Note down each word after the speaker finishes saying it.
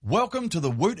Welcome to the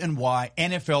Woot and Wye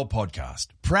NFL podcast,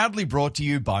 proudly brought to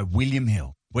you by William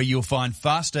Hill, where you'll find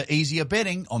faster, easier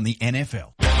betting on the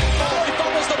NFL. He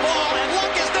fumbles the ball, and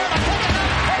Luck is there to pick it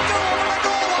up and throw over the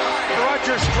goal line.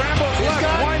 Rodgers scrambles left,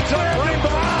 winds up running the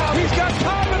ball. He's got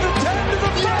time to the 10, to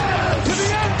the 5, to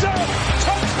the end zone.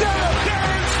 Touchdown!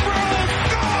 Darren Sproles,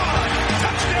 gone!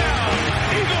 Touchdown!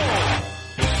 Eagles!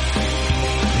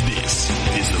 This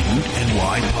is the Woot and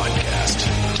Wye podcast,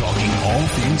 talking all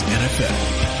things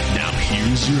NFL. Now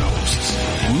here's your hosts,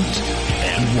 Woot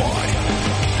and Wye.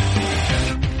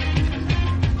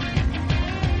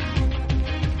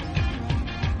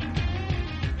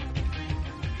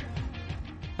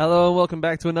 Hello and welcome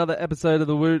back to another episode of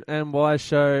the Woot and Wye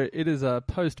Show. It is a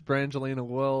post-Brangelina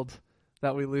world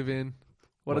that we live in.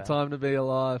 What a time to be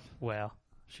alive. Wow.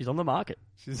 She's on the market.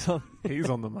 He's on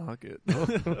the market.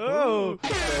 Oh.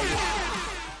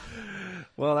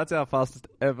 Well, that's our fastest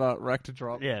ever rack to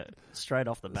drop. Yeah, straight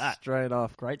off the bat. Straight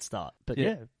off. Great start. But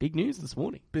yeah, big news this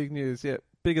morning. Big news, yeah.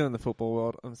 Bigger than the football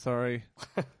world. I'm sorry.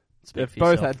 Speak They've for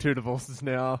both yourself. had 2 divorces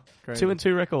now. Crazy.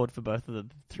 2-2 record for both of them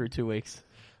through 2 weeks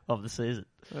of the season.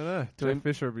 I don't know. Jeff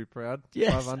Fisher would be proud.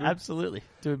 Yes, 500. absolutely.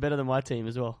 Doing better than my team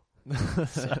as well.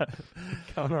 So,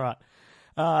 going all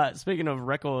right. Speaking of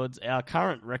records, our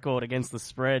current record against the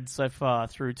spread so far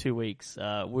through 2 weeks,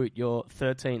 Woot, you're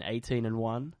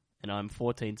 13-18-1, and I'm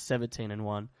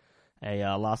 14-17-1.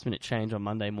 A last-minute change on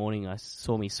Monday morning, I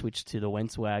saw me switch to the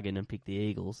Wentz wagon and pick the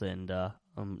Eagles, and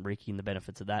I'm reaping the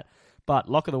benefits of that. But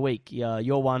lock of the week, you're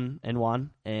 1-1,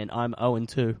 and I'm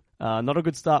 0-2. Not a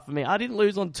good start for me. I didn't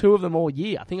lose on 2 of them all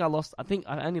year. I think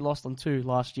I only lost on 2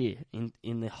 last year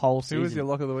in the whole season. Who was your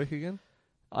lock of the week again?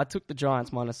 I took the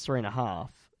Giants minus 3.5,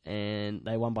 and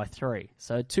they won by 3.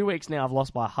 So 2 weeks now, I've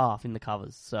lost by half in the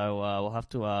covers. So I'll have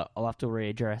to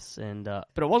readdress. And but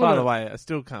it wasn't. By the way, I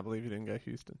still can't believe you didn't go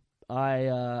Houston.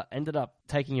 I ended up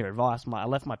taking your advice. I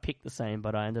left my pick the same,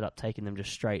 but I ended up taking them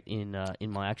just straight in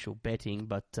my actual betting.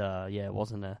 But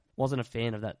wasn't a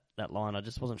fan of that line. I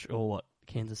just wasn't sure what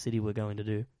Kansas City were going to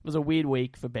do. It was a weird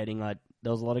week for betting.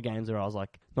 There was a lot of games where I was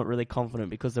like not really confident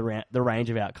because the range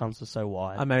of outcomes was so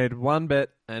wide. I made one bet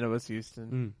and it was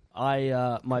Houston.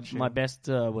 My best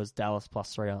was Dallas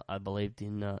plus 3. I believed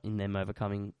in them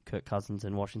overcoming Kirk Cousins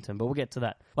and Washington, but we'll get to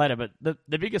that later. But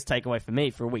the biggest takeaway for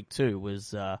me for week 2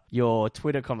 was your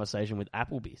Twitter conversation with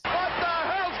Applebee. What the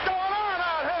hell's going on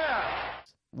out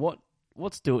here?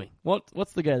 What's doing?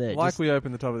 What's the go there? Like just we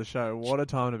opened the top of the show, what a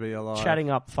time to be alive. chatting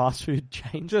up fast food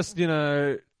chains. Just,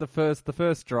 the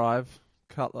first drive,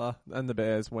 Cutler and the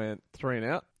Bears went 3 and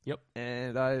out. Yep.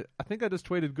 And I think I just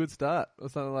tweeted good start or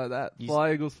something like that.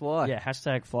 Fly Eagles fly. Yeah,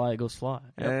 hashtag fly Eagles fly.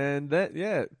 Yep. And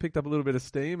that, picked up a little bit of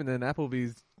steam, and then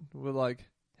Applebee's were like,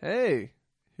 hey,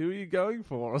 who are you going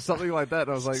for? Or something like that.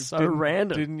 And I was like, So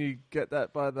random. Didn't you get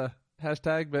that by the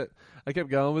hashtag? But I kept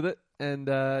going with it, and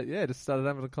just started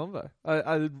having a convo.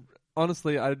 I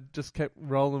honestly, I just kept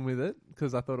rolling with it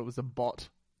because I thought it was a bot.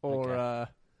 Or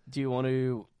Okay. Do you want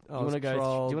to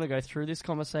go through this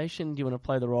conversation? Do you want to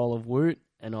play the role of Woot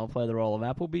and I'll play the role of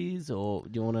Applebee's, or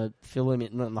do you want to fill him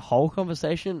in the whole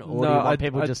conversation, or do you want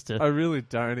people just to? I really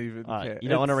don't even care. You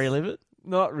don't want to relive it?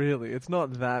 Not really. It's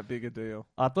not that big a deal.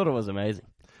 I thought it was amazing.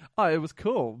 Oh, it was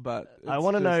cool, but I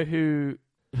want to know who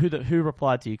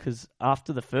replied to you, because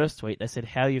after the first tweet they said,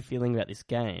 "How are you feeling about this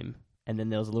game?" And then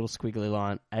there was a little squiggly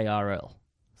line, ARL.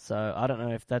 So I don't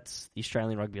know if that's the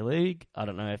Australian Rugby League. I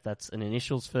don't know if that's an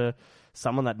initials for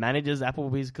someone that manages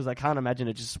Applebee's, because I can't imagine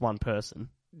it's just one person.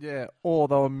 Yeah, or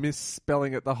they were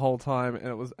misspelling it the whole time, and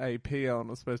it was APL, and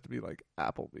it was supposed to be like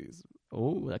Applebee's.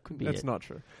 Oh, that could be That's it. not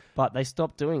true. But they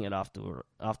stopped doing it after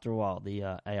a while, the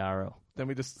ARL. Then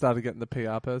we just started getting the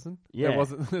PR person. Yeah. It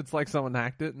wasn't. It's like someone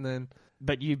hacked it, and then...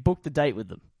 But you booked the date with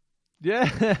them.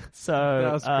 Yeah. So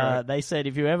That was great. they said,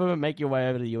 if you ever make your way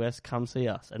over to the US, come see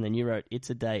us. And then you wrote, it's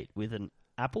a date with an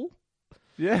apple?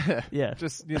 Yeah. Yeah.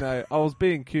 Just, I was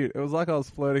being cute. It was like I was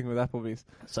flirting with Applebee's.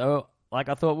 So, I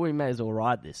thought we may as well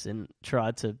ride this and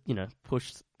try to,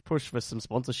 push for some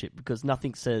sponsorship, because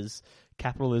nothing says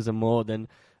capitalism more than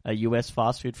a US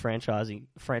fast food franchise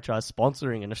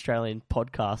sponsoring an Australian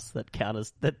podcast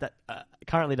that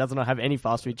currently does not have any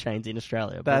fast food chains in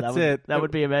Australia. But that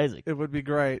would be amazing. It would be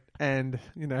great. And,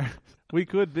 we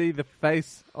could be the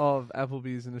face of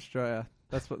Applebee's in Australia.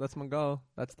 That's my goal.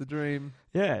 That's the dream.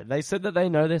 Yeah, they said that they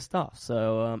know their stuff.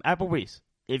 So, Applebee's,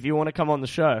 if you want to come on the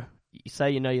show, you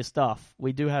say you know your stuff.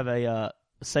 We do have a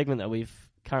segment that we've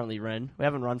currently run. We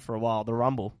haven't run for a while, the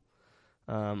Rumble.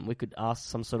 We could ask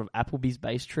some sort of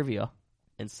Applebee's-based trivia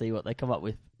and see what they come up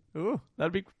with. Ooh,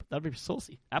 that'd be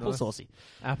saucy. Apple Nice. saucy.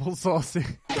 Apple saucy.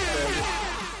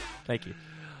 Thank you.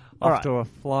 All Off right. to a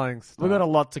flying start. We've got a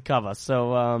lot to cover,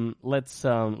 so let's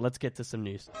get to some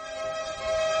news.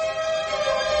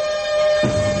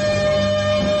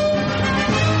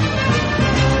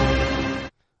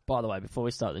 By the way, before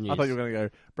we start the news, I thought you were going to go,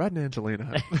 Brad and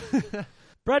Angelina.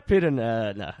 Brad Pitt and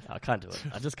no, I can't do it.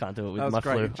 I just can't do it with That was my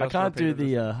great. flu. You just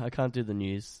repeated I can't do the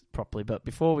news properly. But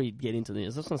before we get into the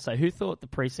news, I just want to say, who thought the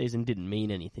preseason didn't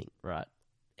mean anything? Right,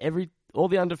 all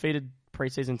the undefeated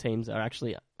preseason teams are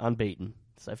actually unbeaten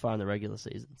so far in the regular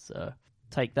season. So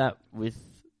take that with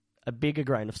a bigger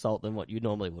grain of salt than what you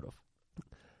normally would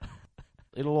have.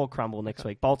 It'll all crumble next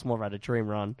week. Baltimore had a dream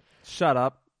run. Shut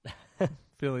up.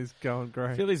 Philly's going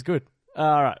great. Philly's good.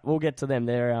 All right, we'll get to them.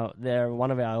 They're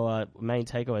one of our main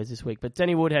takeaways this week. But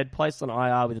Denny Woodhead placed on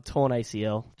IR with a torn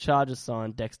ACL. Chargers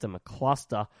signed Dexter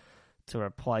McCluster to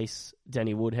replace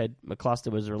Denny Woodhead.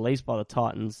 McCluster was released by the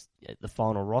Titans at the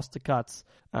final roster cuts.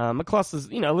 McCluster's,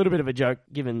 a little bit of a joke,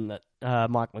 given that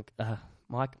Mike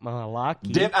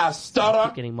Malarkey. Did I stutter? I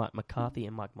keep getting Mike McCarthy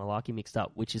and Mike Malarkey mixed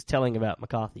up, which is telling about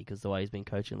McCarthy because the way he's been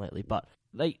coaching lately. But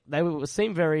they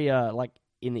seem very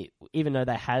even though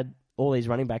they had all these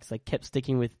running backs, they kept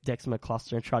sticking with Dexter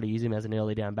McCluster and try to use him as an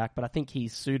early down back. But I think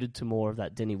he's suited to more of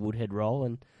that Denny Woodhead role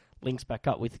and links back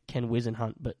up with Ken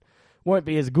Wisenhunt, but won't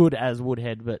be as good as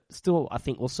Woodhead, but still I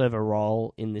think will serve a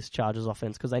role in this Chargers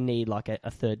offense because they need like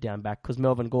a third down back because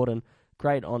Melvin Gordon,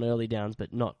 great on early downs,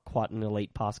 but not quite an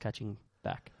elite pass catching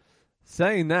back.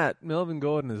 Saying that, Melvin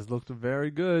Gordon has looked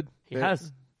very good. He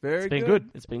has. Very It's been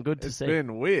good. It's been good to see. It's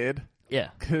been weird Yeah.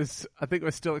 because I think we're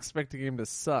still expecting him to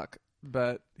suck,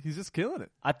 but he's just killing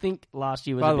it. I think last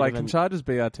year was By a the bit way, of can an... Chargers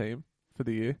be our team for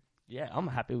the year? Yeah, I'm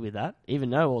happy with that, even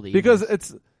though all the Because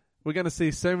injuries. we're going to see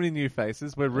so many new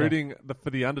faces. We're rooting for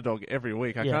the underdog every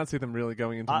week. I Yeah. can't see them really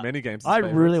going into many games. I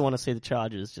really want to see the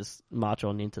Chargers just march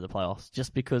on into the playoffs,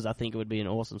 just because I think it would be an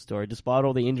awesome story, despite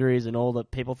all the injuries and all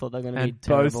that people thought they were going to be and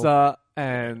terrible. Bosa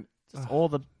and Just all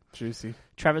the juicy.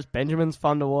 Travis Benjamin's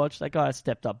fun to watch. That guy has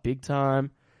stepped up big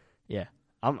time. Yeah,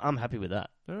 I'm happy with that.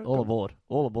 Alright, All good. aboard.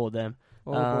 All aboard them.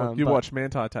 All aboard. You but watch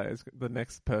Manti Te'o, the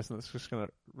next person that's just going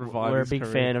to revive We're a his big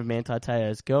career. fan of Manti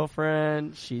Te'o's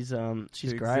girlfriend. She's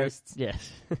She great. exists.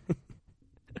 Yes.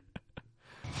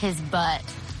 His butt.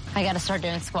 I gotta start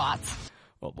doing squats.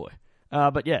 Oh boy.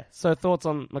 But yeah. So thoughts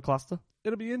on McCluster?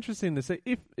 It'll be interesting to see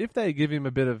if they give him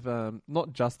a bit of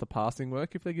not just the passing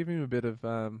work, if they give him a bit of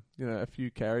a few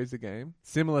carries a game,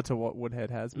 similar to what Woodhead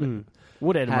has. But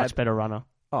Woodhead a had- much better runner.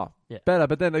 Oh, Yeah. better.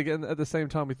 But then again, at the same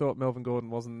time, we thought Melvin Gordon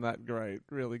wasn't that great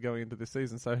really going into this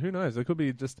season. So who knows? It could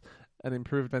be just an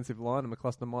improved offensive line and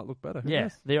McCluster might look better. Who Yeah,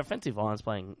 knows? the offensive line's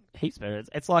playing heaps better.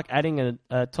 It's like adding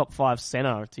a top 5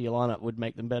 center to your lineup would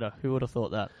make them better. Who would have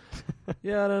thought that?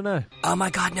 Yeah, I don't know. Oh my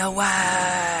God, no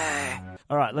way!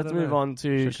 All right, let's don't move know. on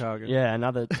to Chicago.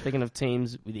 another. Speaking of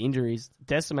teams with injuries,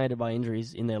 decimated by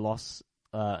injuries in their loss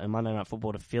in Monday Night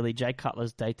Football to Philly. Jay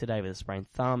Cutler's day to day with a sprained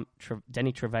thumb.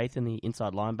 Denny Trevathan, the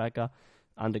inside linebacker,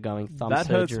 undergoing thumb That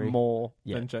surgery. hurts more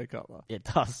Yeah. than Jay Cutler. It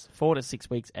does. 4 to 6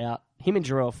 weeks out. Him and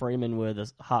Jarrell Freeman were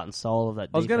the heart and soul of that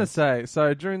I was going to defense. say,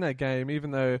 so during that game,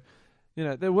 even though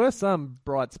there were some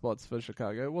bright spots for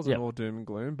Chicago, it wasn't Yep. all doom and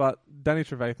gloom. But Danny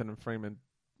Trevathan and Freeman,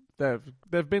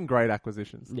 they've been great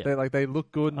acquisitions. Yep. They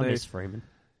look good. And I miss Freeman.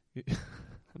 Yeah.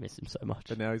 I miss him so much.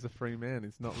 But now he's a free man.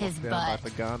 He's not His locked down butt. by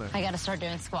Pagano. I gotta start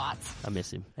doing squats. I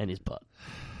miss him and his butt.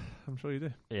 I'm sure you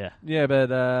do. Yeah, Yeah,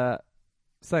 but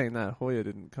saying that, Hoyer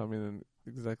didn't come in and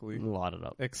exactly light it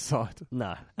up. excite.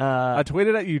 No, I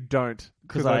tweeted at you, don't,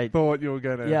 because 'cause I I- thought you were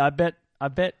going to. yeah, I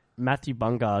bet Matthew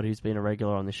Bungard, who's been a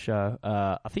regular on this show,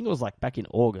 I think it was like back in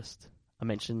August, I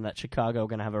mentioned that Chicago were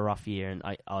going to have a rough year, and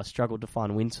I struggled to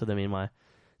find wins for them in my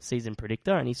season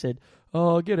predictor, and he said,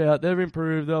 "Oh, get out, they've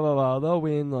improved, blah, blah, blah, they'll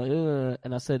win,"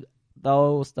 and I said,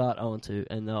 they'll start 0-2,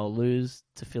 and they'll lose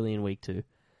to Philly in week 2.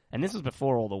 And this was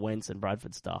before all the Wentz and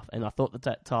Bradford stuff, and I thought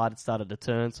that tide had started to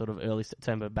turn sort of early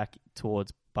September back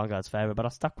towards Bungard's favour, but I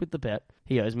stuck with the bet.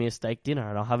 He owes me a steak dinner,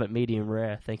 and I'll have it medium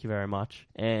rare, thank you very much.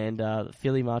 And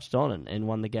Philly marched on and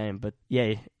won the game, but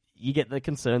yeah, you get the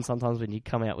concern sometimes when you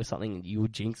come out with something, you will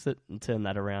jinx it and turn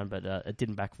that around, but it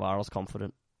didn't backfire. I was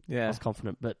confident. Yeah.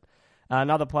 But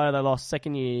another player they lost,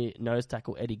 second-year nose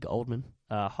tackle Eddie Goldman,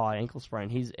 high ankle sprain.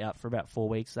 He's out for about 4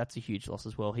 weeks. That's a huge loss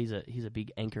as well. He's a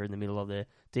big anchor in the middle of their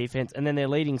defense. And then their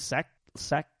leading sack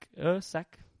artist.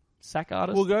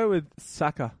 We'll go with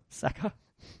Saka. Saka.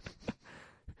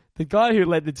 The guy who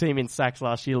led the team in sacks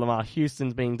last year, Lamar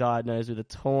Houston's being diagnosed with a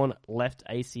torn left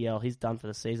ACL. He's done for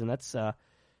the season. That's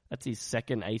his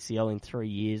second ACL in 3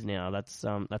 years now.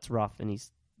 That's rough, and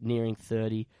he's nearing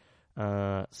 30.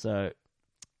 So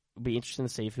it'll be interesting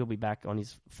to see if he'll be back on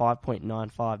his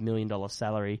 $5.95 million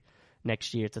salary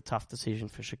next year. It's a tough decision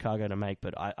for Chicago to make,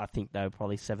 but I think they'll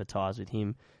probably sever ties with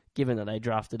him, given that they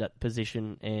drafted at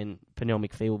position and Pernell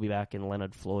McPhee will be back and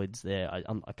Leonard Floyd's there.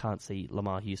 I can't see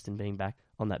Lamar Houston being back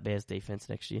on that Bears defense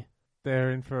next year.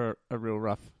 They're in for a real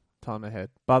rough time ahead.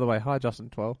 By the way, hi Justin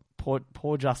 12.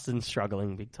 Poor Justin's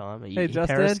struggling big time. Hey,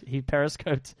 Justin. He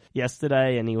periscoped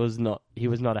yesterday and he was not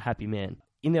a happy man.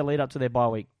 In their lead up to their bye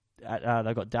week,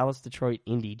 they've got Dallas, Detroit,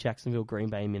 Indy, Jacksonville, Green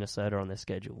Bay, and Minnesota on their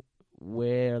schedule.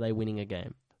 Where are they winning a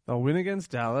game? They'll win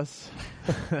against Dallas.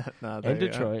 And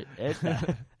Detroit.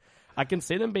 I can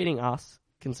see them beating us.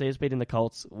 Can see us beating the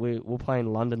Colts. We're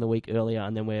playing London the week earlier,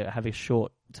 and then we have a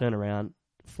short turnaround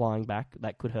flying back.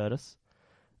 That could hurt us.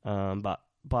 But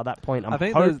by that point, I'm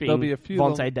hoping there'll be a few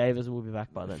Vontae Davis will be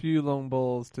back by then. A few long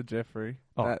balls to Jeffrey.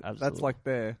 Absolutely. That's like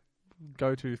their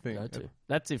go-to thing.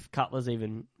 That's if Cutler's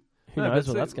even... Who knows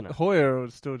what that's going to... Hoyer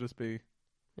would still just be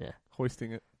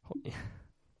hoisting it. Yeah.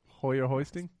 Hoyer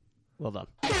hoisting? Well done.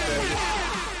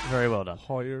 Very well done.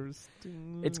 Hoyers.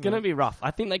 It's going to be rough.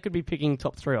 I think they could be picking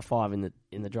top 3 or 5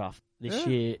 in the draft this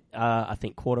year. I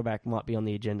think quarterback might be on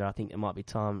the agenda. I think it might be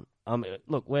time.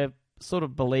 Look, we're sort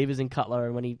of believers in Cutler,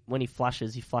 and when he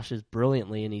flashes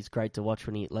brilliantly, and he's great to watch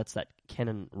when he lets that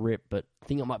cannon rip. But I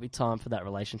think it might be time for that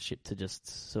relationship to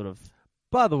just sort of,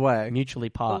 by the way, mutually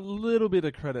part. A little bit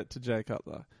of credit to Jay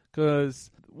Cutler, because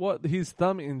his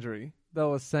thumb injury, they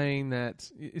were saying that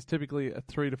it's typically a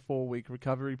 3 to 4 week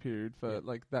recovery period for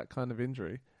like that kind of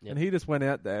injury. Yep. And he just went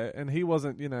out there and he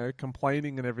wasn't,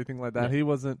 complaining and everything like that.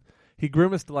 Yep. He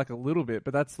grimaced like a little bit,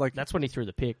 but that's when he threw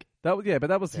the pick. But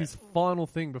that was his final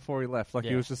thing before he left.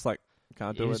 He was just like,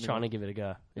 can't do it. He was trying to give it a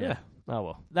go. Yeah. Oh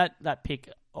well. That pick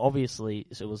obviously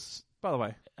it was, by the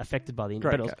way, affected by the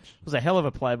injury. But it was a hell of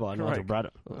a play by Nigel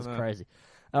Braddock. It was crazy.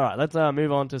 All right, let's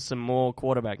move on to some more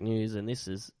quarterback news, and this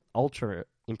is ultra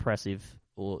impressive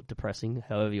or depressing,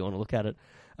 however you want to look at it.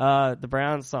 The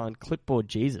Browns signed clipboard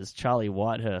Jesus, Charlie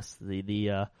Whitehurst,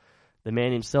 the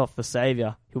man himself, the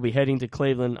savior. He'll be heading to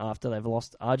Cleveland after they've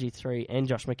lost RG3 and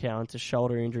Josh McCown to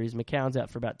shoulder injuries. McCown's out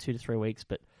for about 2 to 3 weeks,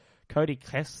 but Cody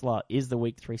Kessler is the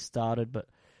week 3 started, but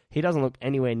he doesn't look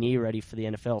anywhere near ready for the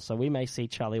NFL, so we may see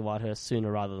Charlie Whitehurst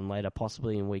sooner rather than later,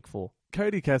 possibly in week 4.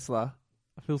 Cody Kessler,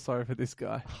 I feel sorry for this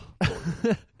guy.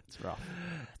 It's rough.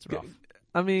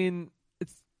 I mean,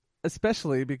 it's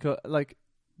especially because,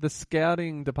 the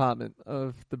scouting department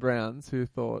of the Browns, who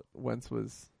thought Wentz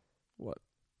was,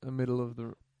 a middle of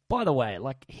the... By the way,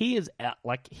 he is out,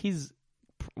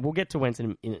 we'll get to Wentz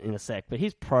in a sec, but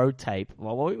his pro tape,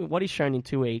 what he's shown in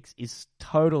 2 weeks is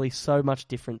totally so much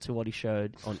different to what he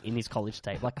showed in his college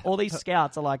tape. All these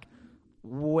scouts are like,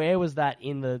 where was that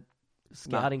in the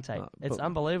scouting tape? It's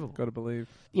unbelievable. Got to believe.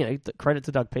 Credit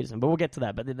to Doug Peterson, but we'll get to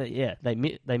that. But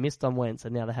they missed on Wentz,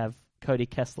 and now they have Cody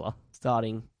Kessler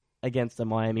starting against the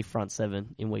Miami front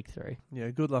 7 in week 3.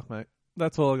 Yeah, good luck, mate.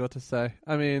 That's all I got to say.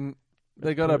 I mean,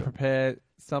 they got to prepare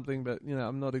something, but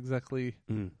I'm not exactly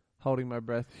holding my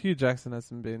breath. Hugh Jackson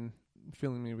hasn't been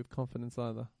filling me with confidence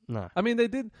either. No. I mean, they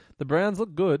did. The Browns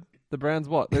look good. The Browns,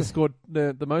 they scored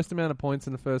the most amount of points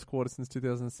in the first quarter since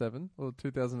 2007 or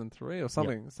 2003 or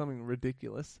something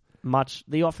ridiculous.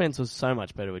 The offense was so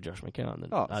much better with Josh McCown than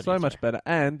RG3. So much better.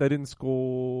 And they didn't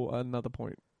score another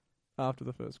point after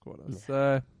the first quarter. Yeah.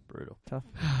 So brutal. Tough.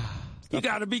 You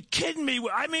got to be kidding me.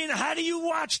 I mean, how do you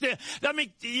watch the... I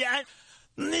mean,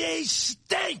 they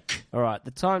stink. All right,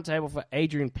 the timetable for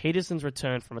Adrian Peterson's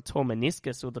return from a torn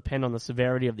meniscus will depend on the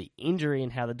severity of the injury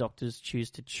and how the doctors choose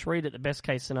to treat it. The best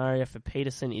case scenario for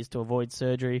Peterson is to avoid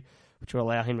surgery, which will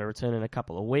allow him to return in a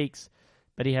couple of weeks.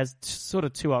 But he has sort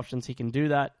of 2 options. He can do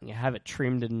that, have it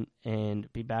trimmed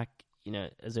and be back,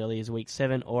 as early as week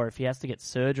 7. Or if he has to get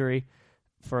surgery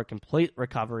for a complete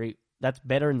recovery, that's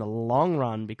better in the long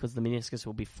run because the meniscus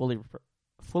will be fully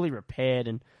repaired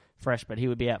and fresh, but he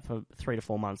would be out for 3 to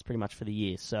 4 months pretty much for the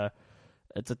year. So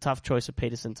it's a tough choice for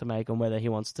Peterson to make on whether he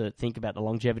wants to think about the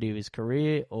longevity of his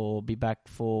career or be back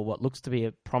for what looks to be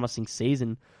a promising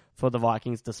season for the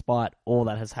Vikings, despite all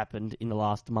that has happened in the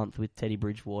last month with Teddy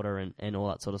Bridgewater and all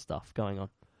that sort of stuff going on.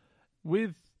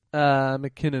 With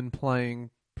McKinnon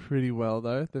playing pretty well,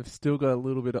 though, they've still got a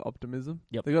little bit of optimism.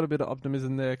 Yep. They've got a bit of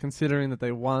optimism there, considering that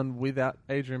they won without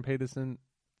Adrian Peterson,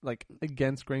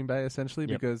 against Green Bay, essentially,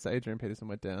 because Adrian Peterson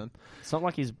went down. It's not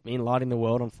like he's been lighting the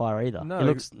world on fire either. No.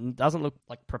 He doesn't look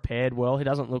prepared well. He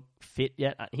doesn't look fit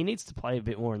yet. He needs to play a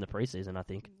bit more in the preseason, I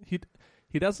think.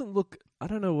 He doesn't look... I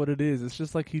don't know what it is. It's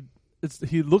just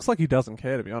he looks like he doesn't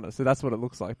care, to be honest. So that's what it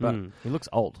looks like. But he looks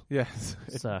old. Yes.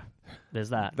 So there's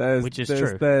that, which is true.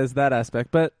 true. There's that aspect.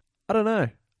 But I don't know.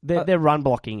 Their run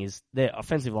blocking their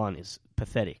offensive line is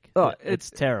pathetic. Oh,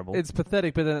 it's terrible. It's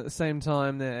pathetic, but then at the same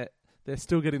time, they're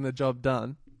still getting the job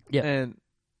done. Yeah. And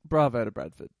bravo to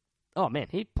Bradford. Oh, man,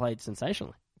 he played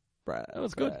sensationally. That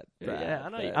was good. I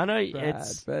know.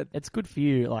 It's good for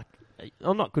you. Like,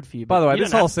 well, not good for you. By the way, you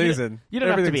this don't whole have- season, you don't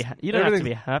have to be. You don't have to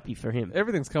be happy for him.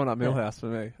 everything's coming up Millhouse for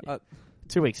me.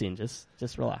 2 weeks in, just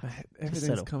relax. Just Everything's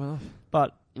settle. coming off.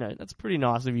 But that's pretty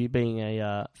nice of you being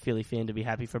a Philly fan to be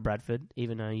happy for Bradford,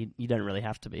 even though you don't really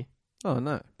have to be. Oh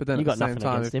no! But then You at got the same nothing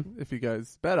time, against him. if he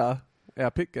goes better,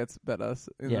 our pick gets better.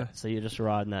 So you're just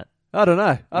riding that. I don't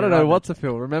know. I don't right, know what to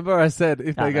feel. Remember, I said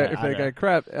if they I go know.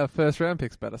 crap, our first round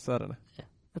pick's better. So I don't know. Yeah,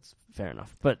 that's fair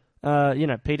enough. But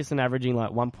Peterson averaging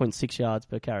like 1.6 yards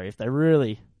per carry. If they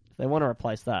want to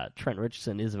replace that, Trent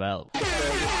Richardson is available.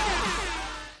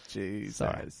 Jesus.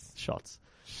 Sorry, shots.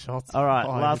 Shots. All right,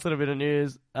 fired. last little bit of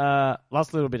news.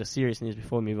 Last little bit of serious news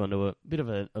before we move on to a bit of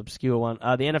an obscure one.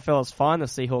 The NFL has fined the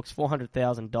Seahawks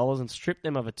 $400,000 and stripped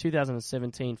them of a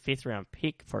 2017 fifth-round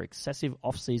pick for excessive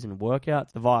off-season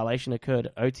workouts. The violation occurred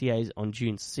at OTAs on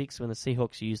June 6 when the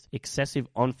Seahawks used excessive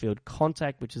on-field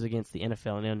contact, which is against the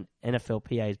NFL and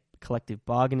NFLPA's collective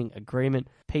bargaining agreement.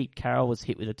 Pete Carroll was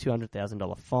hit with a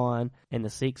 $200,000 fine, and the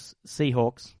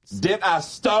Seahawks... Did I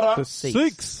stutter? The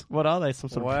six. What are they, some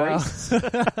sort of Wow. priests?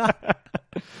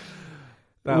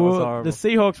 That was horrible. The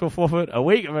Seahawks will forfeit a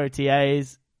week of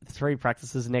OTAs, 3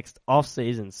 practices next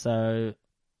off-season. So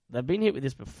they've been hit with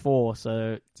this before,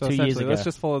 so 2 years essentially, ago. let's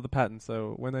just follow the pattern.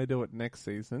 So when they do it next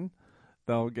season,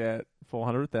 they'll get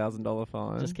 $400,000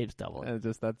 fine. Just keeps doubling. And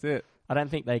that's it. I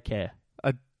don't think they care.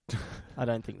 I I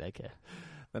don't think they care.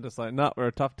 They're just like, we're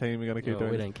a tough team. We're going to keep No,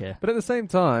 doing we this. don't care. But at the same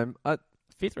time,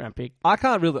 Fifth round pick. I'm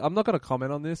not going to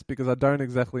comment on this because I don't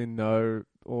exactly know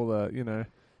all the, Well,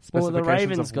 specifications the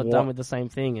Ravens of got what- done with the same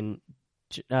thing, and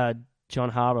John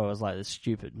Harbaugh was like, "This is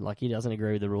stupid." Like, he doesn't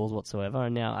agree with the rules whatsoever.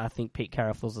 And now I think Pete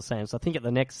Carroll feels the same. So I think at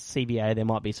the next CBA there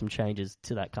might be some changes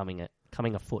to that coming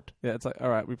afoot. Yeah, it's like, all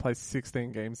right, we play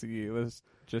 16 games a year. Let's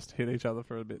just hit each other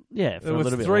for a bit. Yeah, for It a was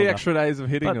little bit 3 longer. extra days of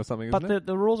hitting or something, But isn't it?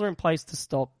 the rules are in place to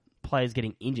stop players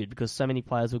getting injured because so many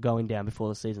players were going down before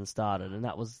the season started, and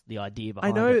that was the idea I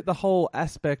behind know it. the whole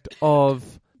aspect of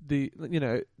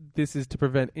this is to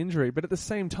prevent injury, but at the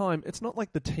same time, it's not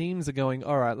like the teams are going,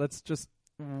 all right, let's just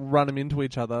run them into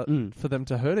each other for them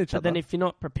to hurt each But other. then if you're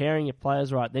not preparing your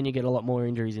players right, then you get a lot more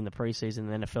injuries in the preseason in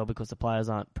the NFL because the players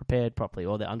aren't prepared properly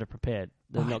or they're underprepared.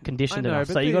 They're not conditioned I know, enough.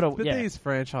 but So you got to. But these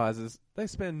franchises, they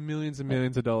spend millions and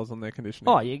millions of dollars on their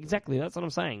conditioning. Oh, yeah, exactly. That's what I'm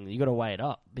saying. You got to weigh it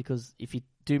up because if you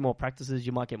do more practices,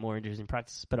 you might get more injuries in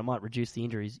practice, but it might reduce the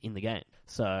injuries in the game.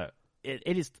 So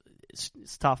it's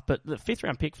tough. But the fifth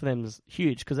round pick for them is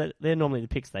huge because they're normally the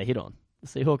picks they hit on. The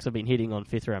Seahawks have been hitting on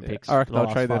fifth round picks. I reckon for the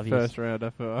they'll trade their last 5 years. first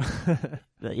rounder for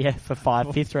For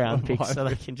 5 fifth round picks, so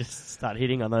they can just start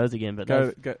hitting on those again. But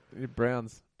go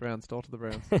Browns. Talk to the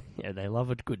Browns. yeah, they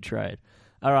love a good trade.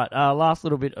 All right, last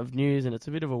little bit of news, and it's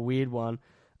a bit of a weird one.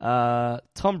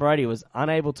 Tom Brady was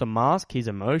unable to mask his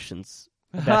emotions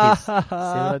about his... See what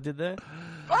I did there?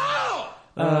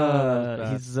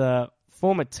 His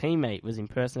former teammate was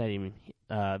impersonating him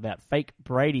about fake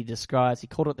Brady disguise. He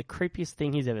called it the creepiest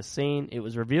thing he's ever seen. It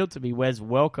was revealed to be Wes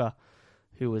Welker,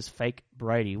 who was fake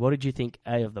Brady. What did you think,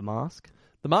 A, of the mask?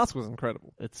 The mask was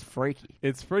incredible. It's freaky.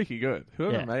 It's freaky good.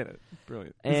 Whoever Yeah. made it,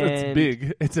 brilliant. And- It's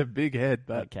big. It's a big head,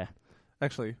 but Okay,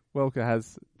 actually, Welker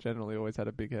has generally always had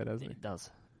a big head, hasn't he? it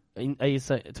does. Are you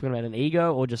talking about an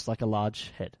ego or just like a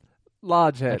large head?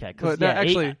 Large head. Okay, 'cause, But no, yeah,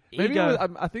 actually, maybe ego-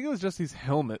 I think it was just his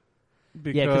helmet.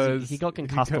 Yeah, 'cause Because he got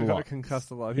concussed a got lot.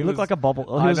 concussed a lot. He looked like a bobble.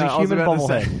 He I was know, a I was human about to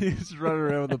say, bobblehead. he was running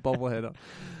around with a bobblehead on.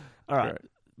 All right.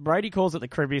 Great. Brady calls it the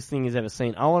creepiest thing he's ever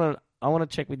seen. I want to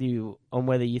check with you on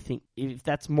whether you think if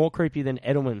that's more creepy than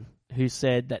Edelman, who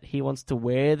said that he wants to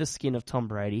wear the skin of Tom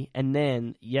Brady. And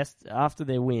then, after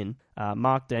their win,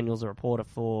 Mark Daniels, a reporter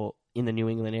in the New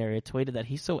England area, tweeted that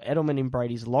he saw Edelman in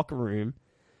Brady's locker room,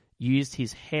 used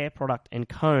his hair product and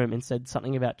comb, and said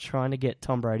something about trying to get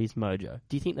Tom Brady's mojo.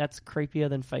 Do you think that's creepier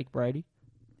than fake Brady?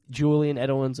 Julian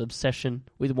Edelman's obsession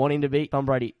with wanting to beat Tom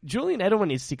Brady. Julian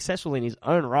Edelman is successful in his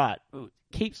own right.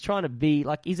 Keeps trying to be,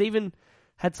 like, he's even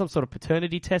had some sort of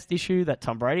paternity test issue that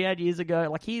Tom Brady had years ago.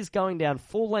 Like, he's going down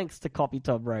full lengths to copy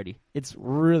Tom Brady. It's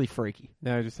really freaky.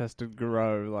 Now he just has to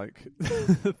grow like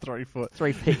 3 foot.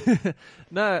 3 feet.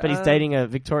 No, But he's dating a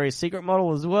Victoria's Secret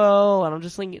model as well. And I'm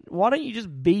just thinking, why don't you just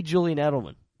be Julian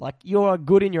Edelman? Like, you're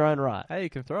good in your own right. Hey, you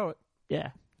can throw it.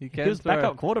 Yeah. He He was throw.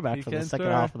 backup quarterback He for the can second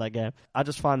throw. half of that game. I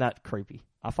just find that creepy.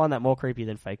 I find that more creepy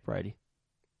than fake Brady.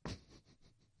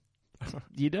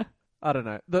 You do? I don't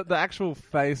know. The actual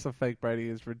face of fake Brady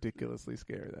is ridiculously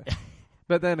scary though.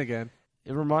 But then again,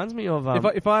 It reminds me of...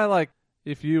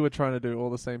 if you were trying to do all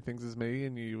the same things as me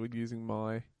and you were using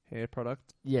my hair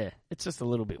product, yeah, it's just a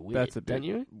little bit weird, that's a bit don't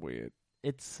you? weird.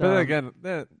 It's But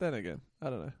then again, I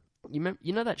don't know.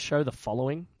 you know that show The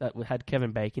Following that had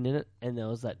Kevin Bacon in it, and there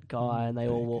was that guy, and they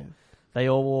all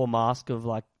wore a mask of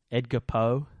like Edgar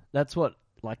Poe. That's what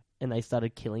and they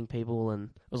started killing people, and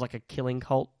it was like a killing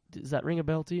cult. Does that ring a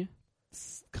bell to you?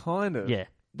 Kind of. Yeah.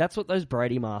 That's what those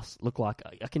Brady masks look like.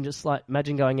 I can just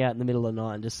imagine going out in the middle of the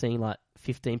night and just seeing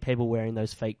 15 people wearing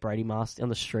those fake Brady masks on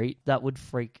the street. That would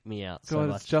freak me out so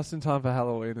much. It's just in time for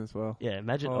Halloween as well. Yeah,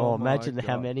 imagine God.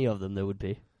 how many of them there would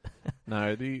be.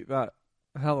 No, that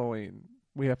Halloween,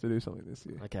 we have to do something this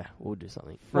year. Okay, we'll do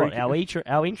something. What, our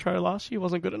intro last year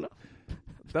wasn't good enough?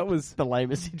 That was the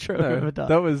lamest intro we've ever done.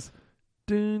 That was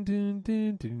dun, dun,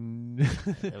 dun, dun.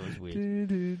 That was weird. Dun,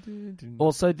 dun, dun, dun.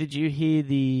 Also, did you hear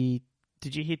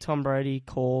Tom Brady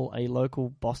call a local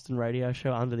Boston radio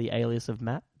show under the alias of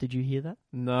Matt? Did you hear that?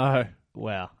 No.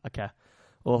 Wow. Okay.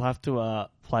 We'll have to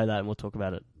play that and we'll talk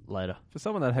about it later. For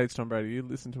someone that hates Tom Brady, you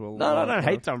listen to a lot. No, I don't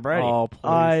hate Tom Brady. Oh,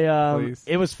 please.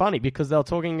 It was funny because they were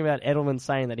talking about Edelman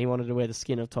saying that he wanted to wear the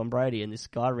skin of Tom Brady, and this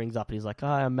guy rings up and he's like,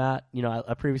 "Hi, I'm Matt.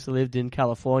 I previously lived in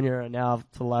California, and now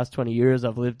for the last 20 years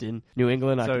I've lived in New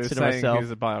England. So I consider myself."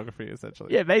 Here's a biography,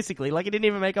 essentially. Yeah, basically. He didn't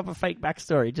even make up a fake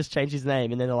backstory. He just changed his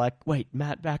name, and then they're like, "Wait,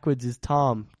 Matt backwards is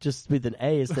Tom, just with an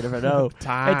A instead of an O.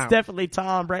 Tom. It's definitely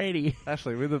Tom Brady."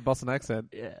 Actually, with a Boston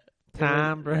accent. Yeah.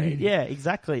 Tom Brady. Yeah,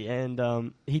 exactly. And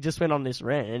he just went on this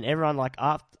rant, and everyone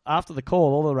after the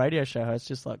call, all the radio show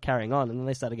hosts just carrying on, and then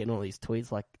they started getting all these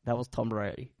tweets that was Tom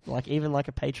Brady. Even a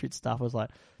Patriots staff was like,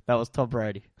 that was Tom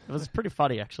Brady. It was pretty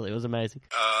funny, actually. It was amazing.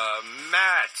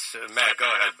 Matt, go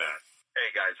ahead, Matt. Hey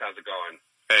guys, how's it going?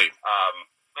 Hey.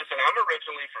 Listen, I'm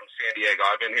originally from San Diego.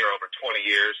 I've been here over 20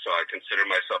 years, so I consider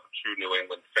myself a true New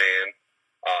England fan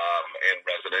and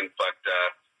resident.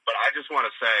 But I just want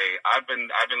to say I've been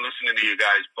listening to you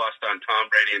guys bust on Tom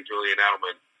Brady and Julian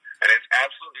Edelman, and it's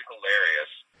absolutely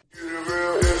hilarious.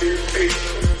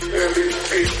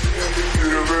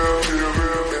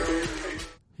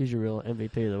 Who's your real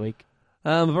MVP of the week?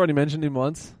 I've already mentioned him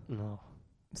once. No.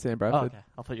 Sam Oh, Bradford. okay.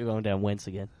 I thought you were going down Wentz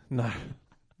again. No.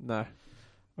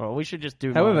 Well, we should just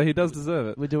do. However, he does deserve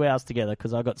it. We'll do ours together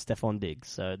because I got Stephon Diggs,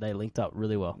 so they linked up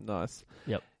really well. Nice.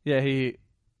 Yep. Yeah, I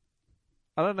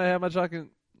don't know how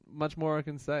much more I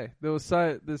can say. There's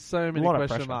so many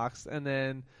question marks, and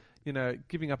then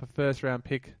giving up a first round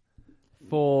pick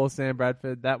for Sam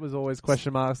Bradford, that was always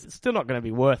question marks. It's still not going to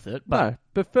be worth it. But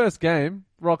but first game,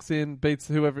 rocks in, beats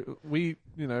whoever we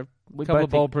couple of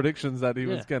bold predictions that they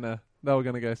were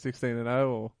gonna go 16-0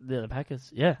 or the Packers.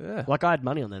 Yeah. I had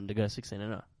money on them to go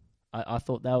 16-0. I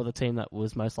thought they were the team that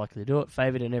was most likely to do it.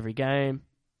 Favored in every game.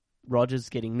 Rodgers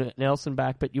getting Nelson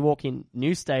back, but you walk in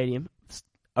new stadium,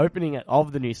 opening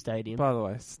of the new stadium. By the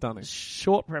way, stunning.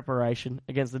 Short preparation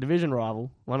against the division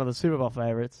rival, one of the Super Bowl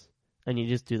favorites, and you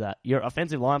just do that. Your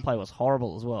offensive line play was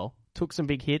horrible as well. Took some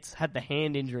big hits, had the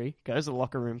hand injury, goes to the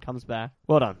locker room, comes back.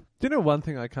 Well done. Do you know one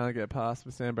thing I can't get past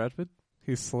with Sam Bradford?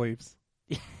 His sleeves.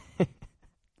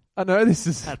 I know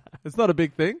it's not a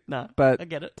big thing. No, but I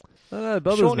get it. I know, it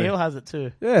bothers Sean me. Hill has it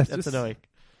too. Yeah, that's annoying.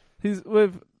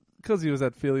 Because he was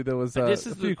at Philly, there was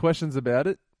a few questions about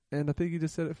it, and I think he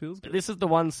just said it feels good. This is the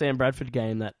one Sam Bradford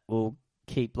game that will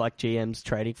keep GMs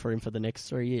trading for him for the next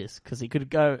 3 years, because he could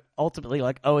go ultimately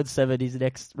 0-7 his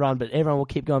next run, but everyone will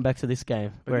keep going back to this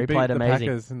game where he played amazing.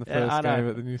 Packers in the first game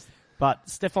at the New. But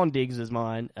Stephon Diggs is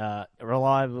mine. A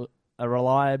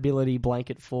reliability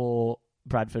blanket for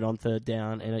Bradford on third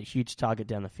down and a huge target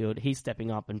down the field. He's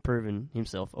stepping up and proven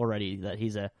himself already that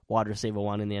he's a wide receiver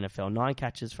one in the NFL. 9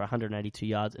 catches for 182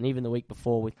 yards, and even the week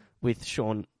before with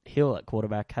Sean Hill at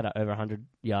quarterback had over 100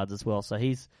 yards as well. So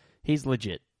he's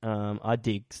legit. I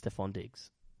dig Stephon Diggs.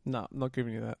 No, I'm not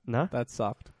giving you that. No? That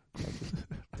sucked.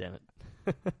 Damn it.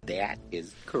 That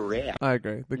is correct. I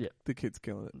agree. The kid's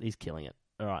killing it. He's killing it.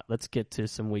 All right, let's get to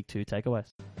some week 2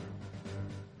 takeaways.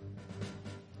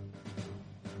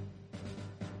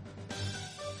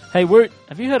 Hey Woot,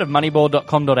 have you heard of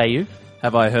Moneyball.com.au?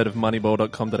 Have I heard of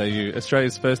Moneyball.com.au,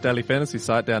 Australia's first daily fantasy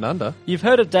site down under? You've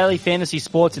heard of daily fantasy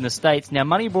sports in the States. Now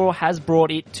Moneyball has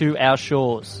brought it to our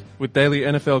shores. With daily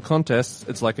NFL contests,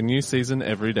 it's like a new season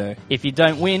every day. If you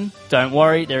don't win, don't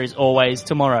worry, there is always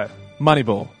tomorrow.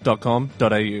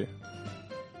 Moneyball.com.au.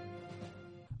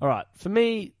 All right, for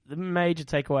me, the major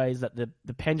takeaway is that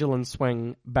the pendulum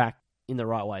swing back in the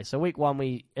right way. So week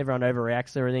 1, everyone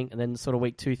overreacts to everything, and then sort of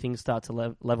week 2, things start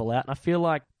to level out. And I feel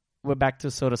like we're back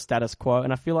to sort of status quo,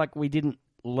 and I feel like we didn't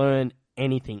learn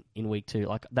anything in week 2,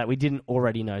 that we didn't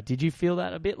already know. Did you feel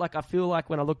that a bit? I feel like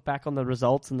when I look back on the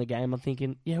results in the game, I'm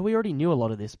thinking, yeah, we already knew a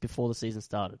lot of this before the season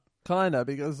started. Kinda,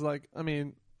 because I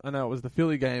know it was the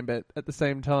Philly game, but at the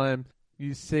same time,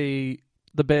 you see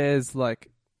the Bears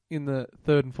in the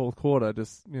third and fourth quarter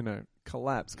just,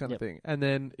 collapse kind of thing. And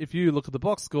then if you look at the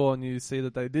box score and you see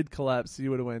that they did collapse, you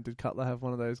would have went, did Cutler have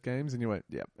one of those games? And you went,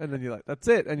 yeah. And then you're like, that's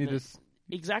it. And you just...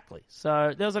 Exactly.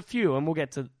 So there's a few, and we'll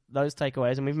get to those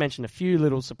takeaways, and we've mentioned a few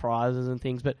little surprises and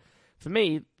things, but for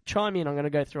me, chime in, I'm going to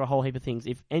go through a whole heap of things.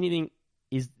 If anything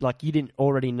is like you didn't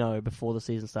already know before the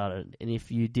season started, and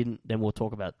if you didn't, then we'll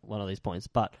talk about one of these points.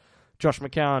 But Josh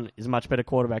McCown is a much better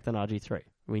quarterback than RG3.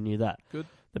 We knew that. Good.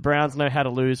 The Browns know how to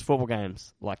lose football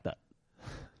games like that.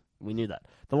 We knew that.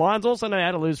 The Lions also know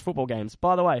how to lose football games.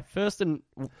 By the way,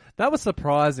 that was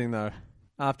surprising, though,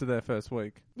 after their first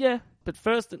week. Yeah, but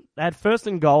they had first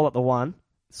and goal at the 1,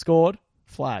 scored,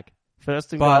 flag.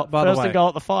 First and goal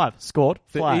at the 5, scored,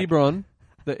 flag.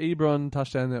 The Ebron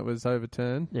touchdown that was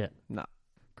overturned. Yeah. No.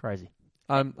 Crazy.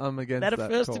 I'm against that. They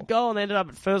had a first and goal, and they ended up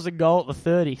at first and goal at the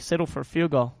 30, settle for a field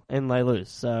goal, and they lose.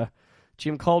 So,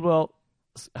 Jim Caldwell,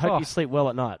 hope you sleep well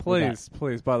at night. Please,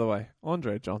 by the way,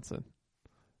 Andre Johnson.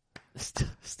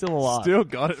 Still alive. Still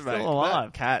got it, mate. Still alive.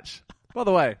 That catch. By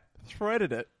the way,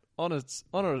 threaded it on a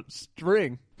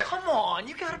string. Come on,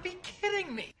 you gotta be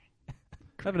kidding me.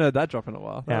 Haven't heard that drop in a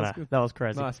while. That was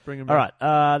crazy. Nice, bring him All back.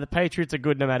 right, the Patriots are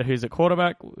good no matter who's at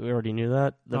quarterback. We already knew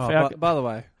that. By the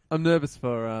way, I'm nervous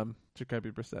for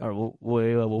Jacoby Brissett. All right,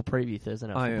 we'll preview Thursday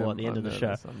Night Football at the end of the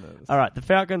show. I'm nervous. All right, the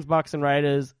Falcons, Bucks, and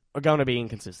Raiders are going to be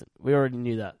inconsistent. We already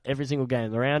knew that. Every single game.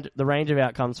 The range of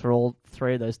outcomes for all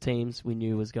three of those teams we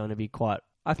knew was going to be quite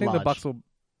I think large. the Bucks will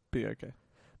be okay.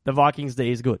 The Vikings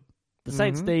D is good. The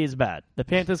Saints D is bad. The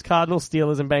Panthers, Cardinals,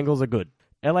 Steelers, and Bengals are good.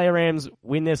 LA Rams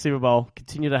win their Super Bowl,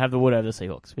 continue to have the wood over the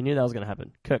Seahawks. We knew that was going to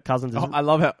happen. Kirk Cousins is... I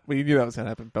love how we knew that was going to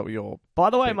happen, but we all...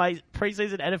 By the way, my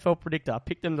preseason NFL predictor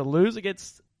picked them to lose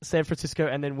against San Francisco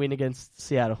and then win against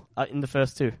Seattle in the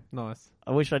first two. Nice.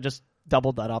 I wish I just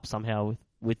doubled that up somehow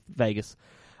with Vegas.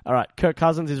 All right, Kirk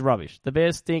Cousins is rubbish. The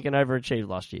Bears stink and overachieved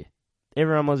last year.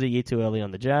 Everyone was a year too early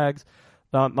on the Jags.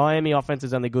 The Miami offense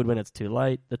is only good when it's too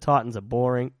late. The Titans are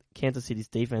boring. Kansas City's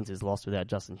defense is lost without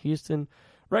Justin Houston.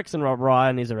 Rex and Rob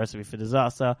Ryan is a recipe for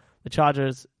disaster. The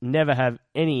Chargers never have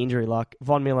any injury luck.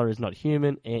 Von Miller is not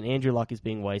human. And Andrew Luck is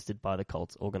being wasted by the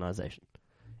Colts organization.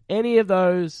 Any of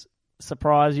those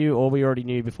surprise you, or we already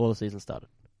knew before the season started?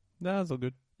 No, that's all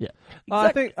good. Yeah.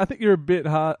 Exactly. I think you're a bit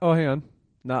hard. Oh, hang on.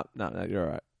 No, you're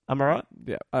all right. Am I right?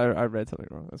 Yeah, I read something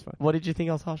wrong. That's fine. What did you think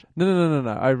I was harsh? No.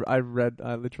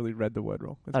 I literally read the word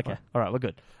wrong. It's okay. Fine. All right, we're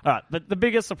good. All right, but the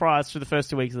biggest surprise through the first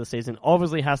 2 weeks of the season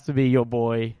obviously has to be your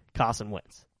boy Carson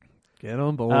Wentz. Get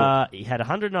on board. He had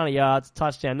 190 yards,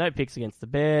 touchdown, no picks against the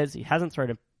Bears. He hasn't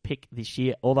thrown a pick this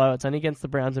year, although it's only against the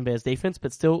Browns and Bears defense,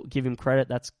 but still give him credit.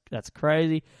 That's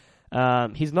crazy.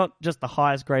 He's not just the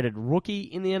highest graded rookie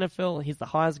in the NFL, he's the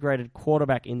highest graded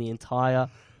quarterback in the entire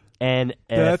NFL.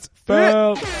 That's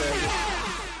it.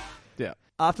 Yeah.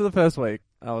 After the first week,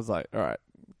 I was like, all right,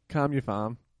 calm your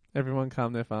farm. Everyone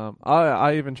calm their farm.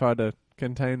 I even tried to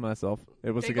contain myself. It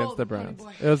was against the Browns.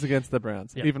 It was against the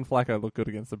Browns. Yep. Even Flacco looked good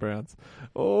against the Browns.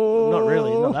 Oh, not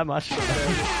really, not that much.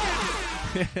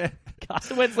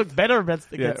 Carson Wentz looked better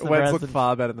against the Browns. Wentz looked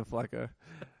far better than Flacco.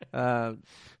 Hot.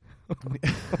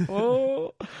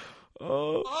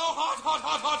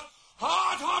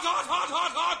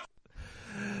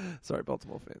 Sorry,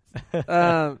 Baltimore fans.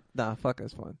 Nah,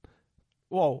 Flacco's fine.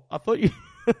 Whoa, I thought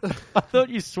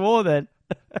you swore then.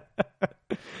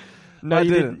 No,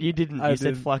 you didn't. You didn't. You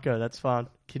said Flacco. That's fine.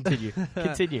 Continue.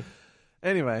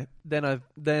 Anyway, then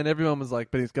everyone was like,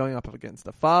 but he's going up against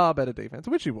a far better defense,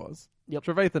 which he was. Yep.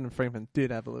 Trevathan and Freeman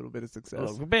did have a little bit of success.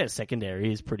 Well, the Bears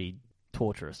secondary is pretty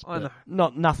torturous. I know.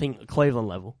 Not nothing Cleveland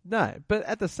level. No, but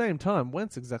at the same time,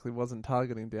 Wentz exactly wasn't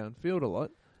targeting downfield a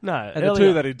lot. No, and the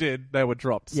two that he did, they were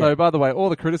dropped. Yeah. So, by the way, all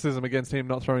the criticism against him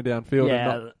not throwing downfield.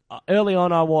 Yeah, early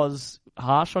on I was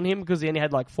harsh on him because he only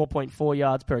had like 4.4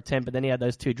 yards per attempt, but then he had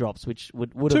those two drops, which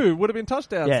would have been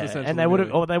touchdowns. Yeah, essentially. And they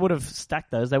would have stacked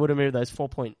those. They would have moved those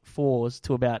 4.4s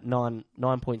to about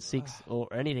 9.6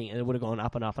 or anything, and it would have gone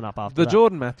up and up and up after the that.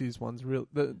 Jordan Matthews one's real.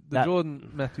 The Jordan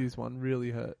Matthews one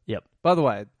really hurt. Yep. By the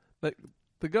way, the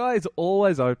guy is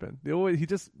always open. He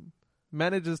just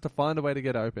manages to find a way to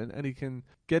get open, and he can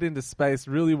get into space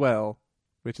really well,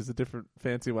 which is a different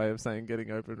fancy way of saying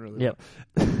getting open really well.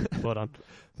 Well done.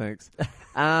 Thanks.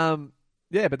 Yeah,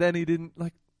 but then he didn't,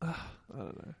 I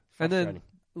don't know. And then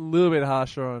a little bit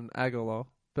harsher on Aguilar,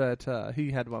 but he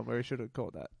had one where he should have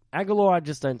caught that. Aguilar, I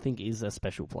just don't think is a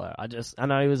special player. I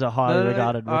know he was a highly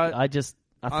regarded rookie.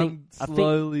 I'm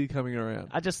slowly coming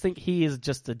around. I just think he is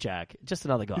just a jag, just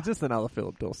another guy. He's just another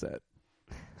Philip Dorsett.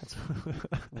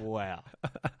 Wow.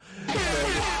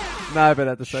 No, but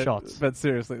at the same shots. But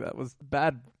seriously, that was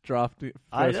bad drafted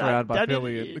first round by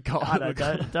Philly.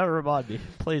 Don't remind me.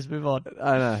 Please move on.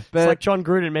 I know. It's like John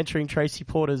Gruden mentoring Tracy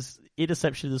Porter's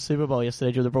interception of the Super Bowl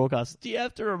yesterday during the broadcast. Do you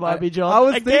have to remind me, John? I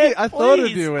was thinking, I thought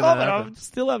of you when that happened. I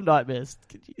still have nightmares.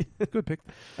 Good pick.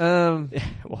 Yeah,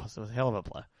 it was a hell of a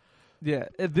play. Yeah,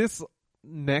 this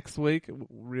next week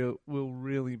will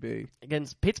really be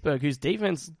against Pittsburgh, whose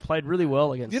defense played really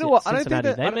well against. You know what? Cincinnati.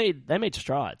 I don't think they made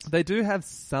strides. They do have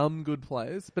some good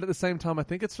players, but at the same time, I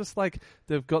think it's just like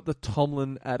they've got the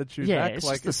Tomlin attitude back. It's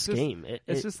like just the scheme.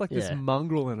 It's just like this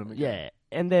mongrel in them again. Yeah,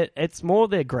 and it's more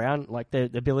their ground, like their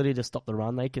ability to stop the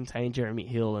run. They contain Jeremy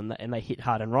Hill and they hit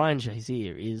hard. And Ryan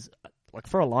Shazier is like,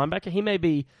 for a linebacker, he may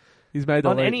be. He's made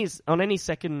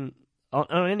the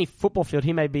on any football field,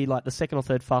 he may be like the second or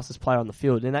third fastest player on the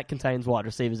field, and that contains wide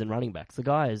receivers and running backs. The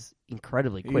guy is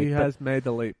incredibly quick. He has made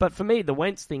the leap. But for me, the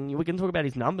Wentz thing, we can talk about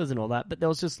his numbers and all that, but there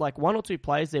was just like one or two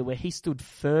plays there where he stood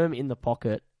firm in the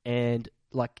pocket and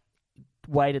like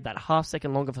waited that half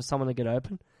second longer for someone to get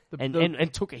open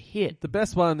and took a hit. The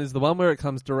best one is the one where it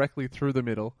comes directly through the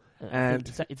middle. And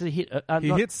it's a hit. He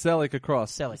hits Selleck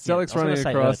across. Selleck's running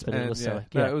across. But it was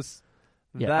Selleck. It was...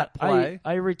 that play.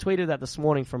 I retweeted that this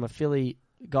morning from a Philly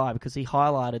guy because he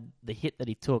highlighted the hit that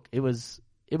he took. It was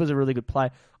a really good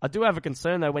play. I do have a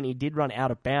concern though when he did run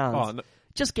out of bounds.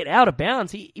 Just get out of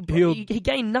bounds. He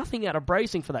gained nothing out of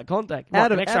bracing for that contact.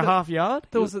 An extra half yard?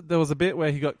 There was a bit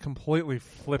where he got completely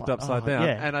flipped upside down.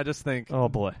 Yeah. And I just think, oh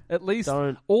boy, at least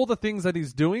all the things that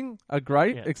he's doing are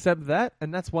great, except that,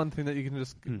 and that's one thing that you can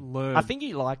just learn. I think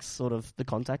he likes sort of the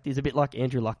contact. He's a bit like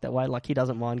Andrew Luck that way. Like he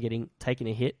doesn't mind taking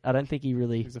a hit. I don't think he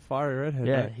really. He's a fiery redhead.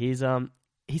 Yeah, mate.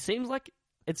 he seems like.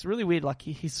 It's really weird. Like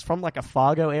he's from like a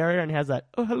Fargo area and has that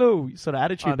hello sort of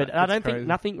attitude. But I don't think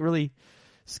nothing really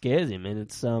scares him, and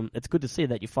it's good to see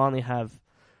that you finally have.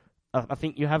 I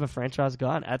think you have a franchise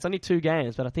guy. It's only 2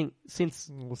 games, but I think since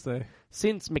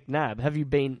McNabb, have you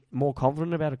been more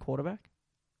confident about a quarterback?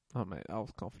 Oh mate, I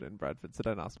was confident in Bradford, so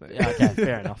don't ask me. Yeah, okay,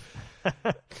 fair enough.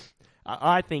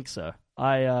 I think so.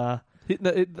 I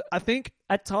think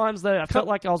at times though, I felt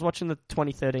like I was watching the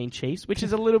 2013 Chiefs, which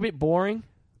is a little bit boring.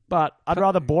 But I'd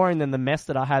rather boring than the mess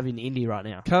that I have in Indy right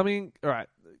now. Coming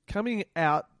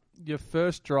out your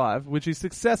first drive, which he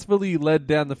successfully led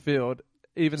down the field,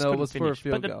 even though it was for a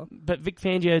field goal. But Vic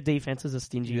Fangio defenses are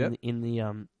stingy in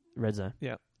the red zone.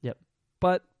 Yeah. Yep.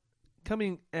 But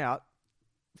coming out,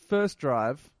 first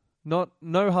drive, no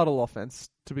huddle offense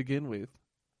to begin with.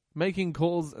 Making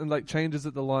calls and like changes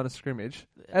at the line of scrimmage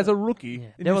as a rookie. Yeah.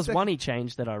 There was one he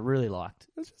changed that I really liked.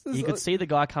 You could see the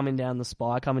guy coming down the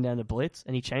spy, coming down the blitz,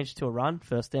 and he changed to a run,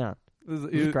 first down.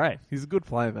 It was great. He's a good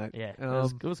player, mate. Yeah,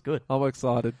 it was good. I'm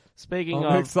excited. Speaking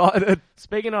of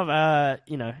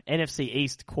NFC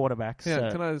East quarterbacks.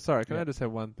 Yeah, can I just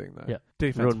have one thing though? Yeah,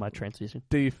 defense ruined my transition.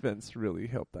 Defense really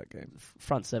helped that game.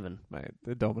 Front seven, mate.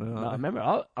 They're dominant. I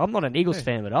remember. I'm not an Eagles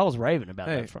fan, but I was raving about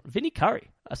that front. Vinny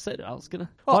Curry. I said I was gonna.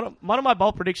 One of my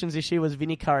bold predictions this year was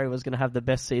Vinny Curry was gonna have the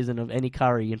best season of any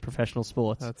Curry in professional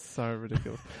sports. That's so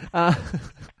ridiculous.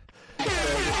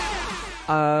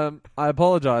 I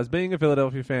apologize, being a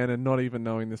Philadelphia fan and not even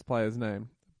knowing this player's name,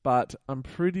 but I'm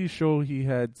pretty sure he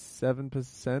had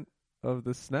 7% of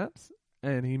the snaps,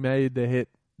 and he made the hit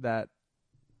that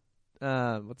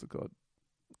what's it called?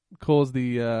 Caused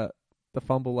the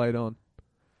fumble late on.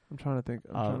 I'm trying to think.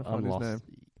 I'm trying to find his name.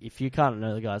 If you can't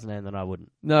know the guy's name, then I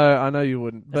wouldn't. No, I know you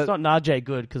wouldn't. It's not Najee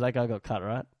Good, because that guy got cut,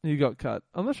 right? He got cut.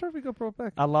 I'm not sure if he got brought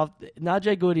back. I love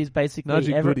Najee Good. Is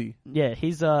basically Goody. Yeah,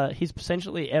 he's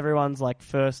essentially everyone's like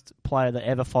first player that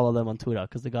ever followed them on Twitter,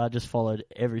 because the guy just followed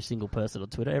every single person on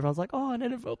Twitter. Everyone's like, oh, an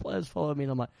NFL player's follow me,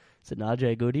 and I'm like, is it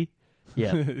Najee Goody?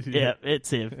 Yeah, yeah,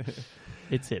 it's him.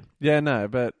 It's him. Yeah, no,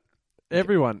 but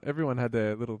everyone had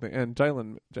their little thing, and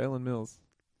Jalen Mills,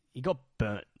 he got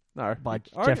burnt. No, by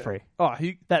Jeffrey. Oh,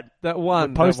 that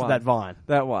one posted that vine.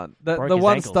 That one, the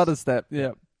one ankles. Stutter step.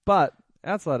 Yeah, but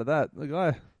outside of that, the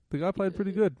guy played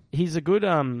pretty good. He's a good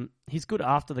he's good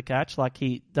after the catch. Like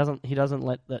he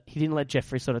didn't let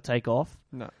Jeffrey sort of take off.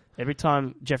 No, every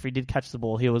time Jeffrey did catch the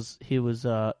ball, he was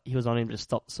on him to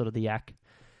stop sort of the yak,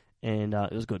 and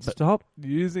it was good. But stop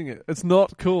using it. It's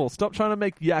not cool. Stop trying to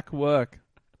make yak work.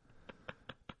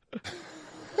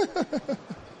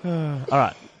 All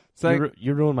right. So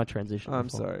you ruined my transition. I'm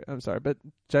sorry. But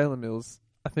Jalen Mills,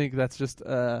 I think that's just...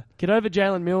 Get over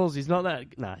Jalen Mills. He's not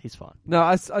that... Nah, he's fine. No,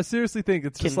 I seriously think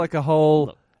it's just like a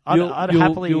whole... Look,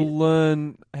 you'll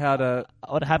learn how to...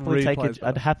 I'd happily take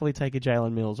a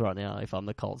Jalen Mills right now if I'm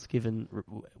the Colts, given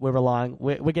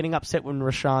we're getting upset when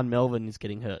Rashaan Melvin is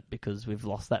getting hurt because we've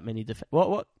lost that many...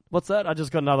 What's that? I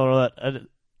just got another alert.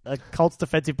 A Colts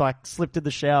defensive back slipped in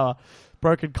the shower,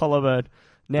 broken collarbone.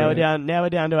 Now we're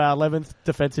down to our 11th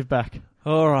defensive back.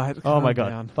 All right. Oh my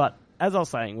God. But as I was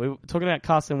saying, we were talking about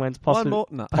Carson Wentz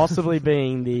possibly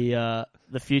being the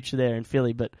future there in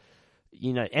Philly. But,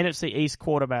 NFC East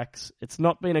quarterbacks, it's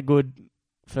not been a good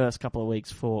first couple of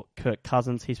weeks for Kirk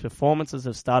Cousins. His performances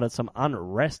have started some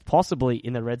unrest, possibly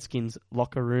in the Redskins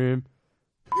locker room.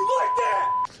 You like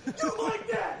that? You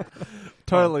like that?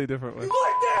 Totally different way. You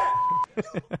like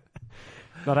that?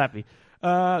 Not happy.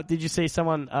 Did you see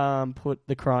someone put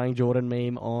the crying Jordan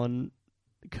meme on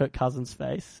Kirk Cousins'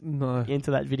 face? No.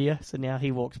 Into that video? So now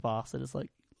he walks past and it's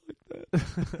like that.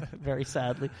 Very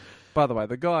sadly. By the way,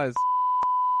 the guy's...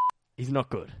 He's not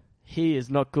good. He is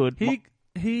not good.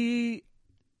 He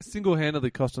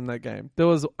single-handedly cost him that game. There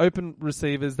was open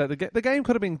receivers that the game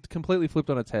could have been completely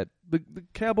flipped on its head. The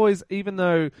Cowboys, even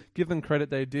though, give them credit,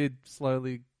 they did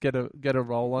slowly get a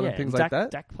roll on and things like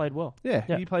that. Dak played well.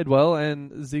 Yeah, he played well,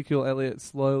 and Ezekiel Elliott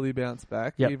slowly bounced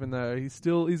back, even though he's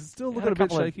still looking a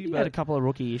bit shaky. He had a couple of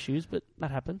rookie issues, but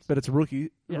that happens. But it's rookie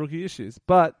issues.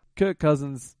 But Kirk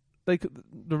Cousins...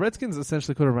 The Redskins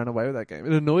essentially could have run away with that game.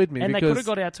 It annoyed me. And they could have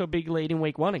got out to a big lead in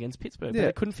week 1 against Pittsburgh, but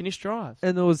they couldn't finish drives.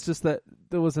 And there was just there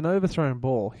was an overthrown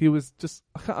ball. He was just,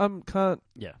 I can't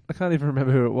even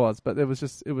remember who it was, but it was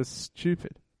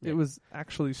stupid. Yeah. It was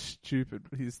actually stupid.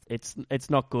 It's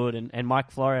not good. And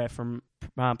Mike Florio from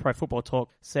Pro Football Talk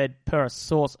said, per a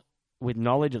source with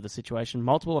knowledge of the situation,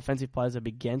 multiple offensive players have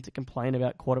begun to complain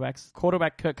about quarterback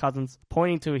Kirk Cousins,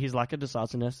 pointing to his lack of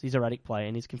decisiveness, his erratic play,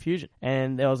 and his confusion.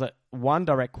 And there was one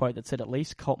direct quote that said, at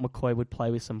least Colt McCoy would play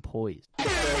with some poise.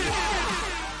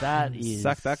 That is...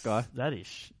 Sack that guy.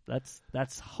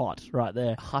 That's hot right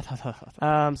there.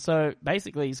 Hot. So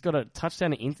basically, he's got a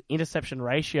touchdown to interception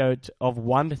ratio of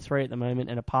 1-3 at the moment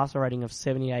and a passer rating of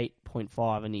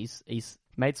 78.5, and he's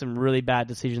made some really bad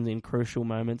decisions in crucial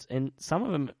moments, and some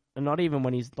of them are not even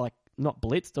when he's not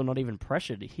blitzed or not even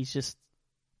pressured. He's just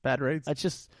bad reads. It's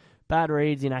just bad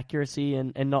reads, inaccuracy,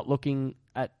 and not looking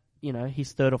at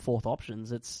his third or fourth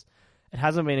options. It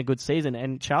hasn't been a good season.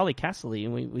 And Charlie Casserly,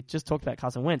 and we just talked about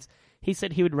Carson Wentz, he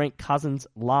said he would rank Cousins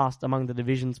last among the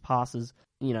division's passes,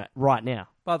 right now.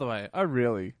 By the way, I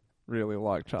really, really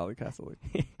like Charlie Casserly.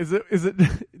 Is it?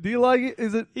 Do you like it?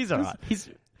 Is it? He's all right.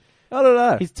 I don't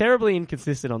know. He's terribly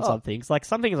inconsistent on some things. Like,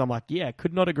 some things I'm like, yeah,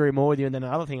 could not agree more with you. And then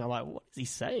another thing I'm like, what is he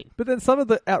saying? But then some of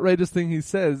the outrageous thing he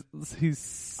says,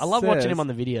 I love watching him on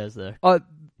the videos, though.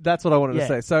 That's what I wanted to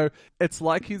say. So it's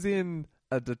like he's in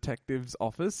a detective's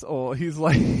office, or he's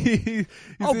like...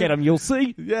 I'll get him, you'll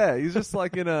see. Yeah, he's just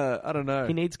like in a... I don't know.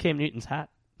 He needs Cam Newton's hat.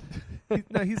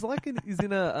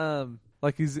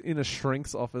 He's in a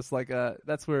shrink's office.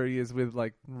 That's where he is with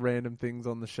random things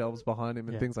on the shelves behind him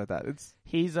and things like that. It's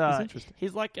interesting.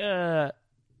 He's like I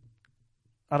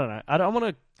don't know. I don't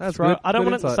want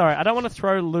to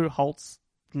throw Lou Holt's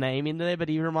name in there, but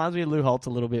he reminds me of Lou Holtz a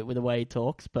little bit with the way he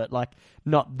talks, but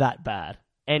not that bad.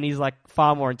 And he's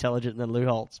far more intelligent than Lou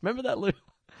Holtz. Remember that Lou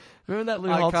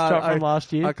Holtz shot from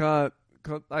last year? I can't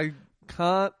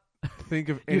think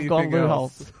of anything You've gone Lou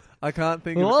else. Holtz. I can't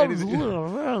think of anything.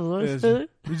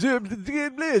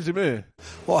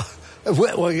 Well,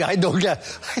 I don't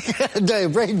get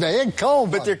break my head cold,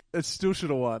 but it still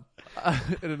should have won.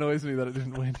 It annoys me that it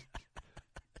didn't win.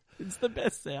 It's the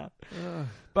best sound.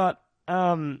 But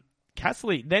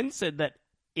Casserly then said that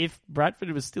if Bradford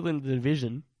was still in the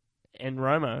division and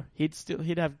Romo, he'd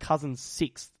have Cousins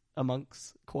 6th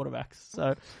amongst quarterbacks.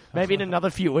 So maybe in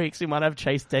another few weeks we might have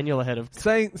Chase Daniel ahead of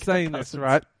saying this,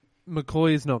 right?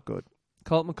 McCoy is not good.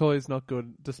 Colt McCoy is not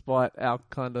good, despite our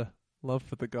kind of love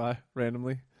for the guy.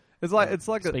 Randomly, it's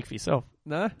like speak for yourself.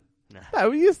 No,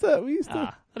 we used to.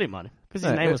 I didn't mind him because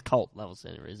his name was Colt. That was the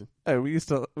only reason. Oh, we used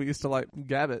to like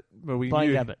Gabbett, but we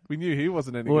knew he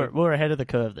wasn't any good. We're ahead of the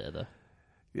curve there, though.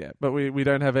 Yeah, but we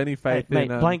don't have any faith in...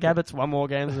 Blaine Gabbett's won more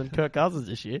games than Kirk Cousins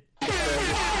this year.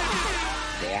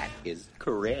 That is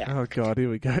correct. Oh, God, here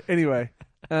we go. Anyway,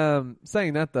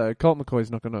 saying that, though, Colt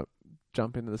McCoy's not going to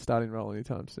jump into the starting role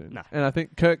anytime soon. No. And I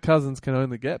think Kirk Cousins can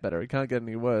only get better. He can't get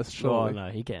any worse, surely. Oh, no,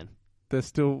 he can. There's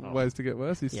still ways to get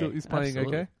worse. He's playing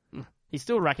absolutely. okay? He's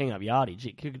still racking up yardage.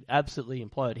 He could absolutely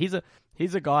implode. He's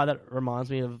a guy that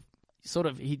reminds me of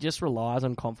he just relies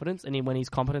on confidence, and when his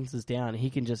confidence is down,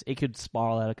 it could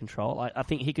spiral out of control. I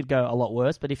think he could go a lot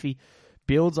worse, but if he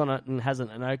builds on it and has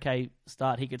an okay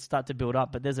start, he could start to build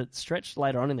up. But there's a stretch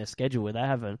later on in their schedule where they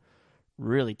have a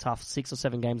really tough 6 or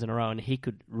 7 games in a row, and he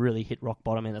could really hit rock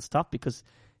bottom, and it's tough because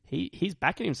he's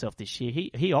backing himself this year.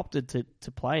 He opted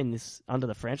to play in this under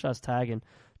the franchise tag and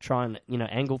try and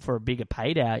angle for a bigger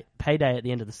payday at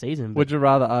the end of the season. Would you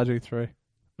rather RG3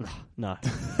 No.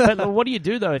 But what do you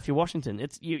do, though, if you're Washington?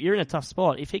 You're in a tough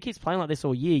spot. If he keeps playing like this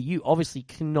all year, you obviously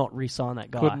cannot re-sign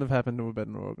that guy. Couldn't have happened to a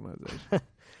better organisation.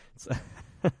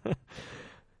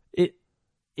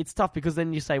 It's tough because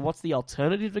then you say, what's the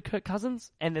alternative to Kirk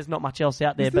Cousins? And there's not much else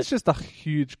out there. Is this just a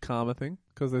huge karma thing?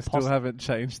 Because they still haven't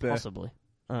changed their... Possibly.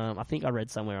 I think I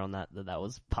read somewhere on that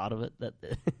was part of it, that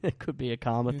it could be a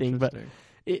karma thing. But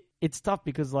it's tough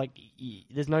because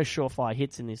there's no surefire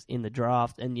hits in the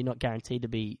draft, and you're not guaranteed to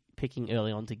be picking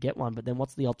early on to get one. But then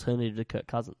what's the alternative to Kirk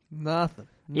Cousins? Nothing.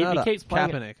 If he keeps playing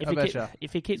Kaepernick,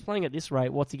 if he keeps playing at this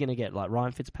rate, what's he going to get? Like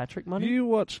Ryan Fitzpatrick money? You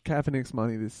watch Kaepernick's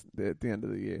money at the end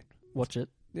of the year. Watch it.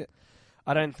 Yeah.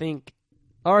 I don't think...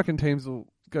 I reckon teams will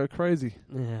go crazy.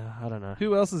 Yeah, I don't know.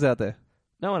 Who else is out there?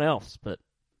 No one else, but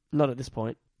not at this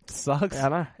point. Sucks. I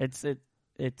know.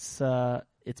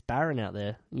 It's barren out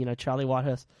there. You know, Charlie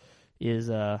Whitehurst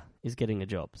is getting a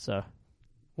job, so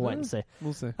we'll wait and see.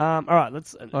 We'll see. All right,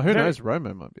 let's... who knows?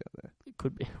 Romo might be out there. It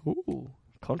could be. Ooh,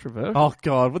 controversial. Oh,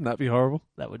 God, wouldn't that be horrible?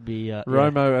 That would be...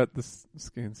 Romo at the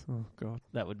Skins. Oh, God.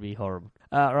 That would be horrible.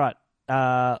 Right.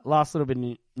 Last little bit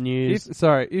of news.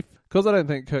 Because I don't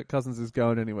think Kirk Cousins is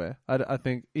going anywhere. I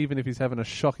think even if he's having a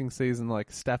shocking season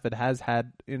like Stafford has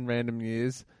had in random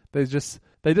years, they just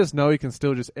know he can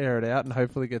still just air it out and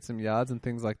hopefully get some yards and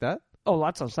things like that. Oh,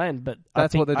 that's what I'm saying. But I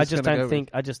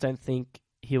just don't think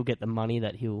he'll get the money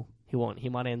that he'll want. He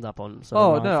might end up on.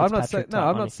 I'm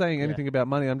not saying anything about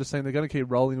money. I'm just saying they're going to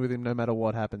keep rolling with him no matter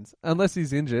what happens, unless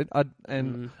he's injured,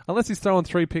 unless he's throwing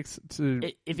 3 picks to.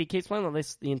 If he keeps playing like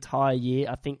this the entire year,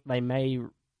 I think they may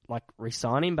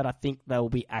re-sign him, but I think they'll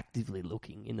be actively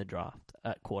looking in the draft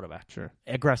at quarterback. Sure,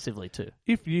 aggressively too.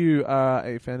 If you are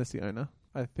a fantasy owner,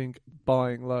 I think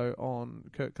buying low on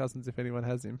Kirk Cousins if anyone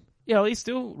has him. Yeah, well, he's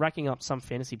still racking up some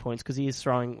fantasy points because he is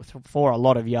throwing for a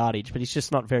lot of yardage, but he's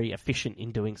just not very efficient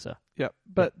in doing so. Yeah,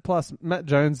 but plus Matt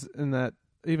Jones in that,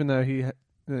 even though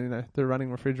the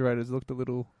running refrigerators looked a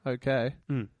little okay.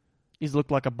 He's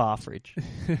looked like a bar fridge.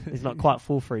 He's not quite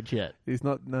full fridge yet. He's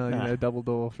not double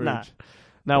door fridge.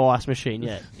 No ice machine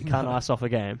yet. You can't ice off a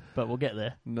game, but we'll get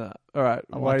there. No. All right,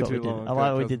 way too long. I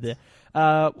like what we did there.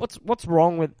 What's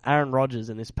wrong with Aaron Rodgers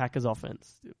in this Packers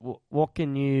offense? What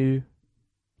can you...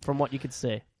 From what you could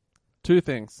see. 2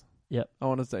 things. Yep. I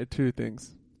want to say 2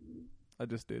 things. I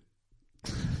just did.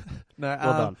 Well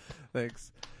done.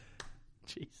 Thanks.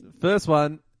 Jeez. First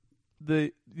one,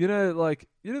 the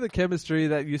chemistry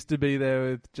that used to be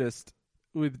there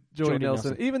with Jordy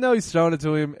Nelson. Even though he's thrown it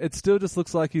to him, it still just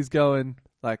looks like he's going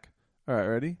all right,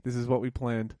 ready? This is what we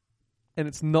planned. And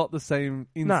it's not the same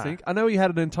in sync. I know he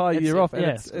had an entire year off. And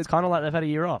it's kind of like they've had a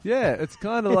year off. Yeah, it's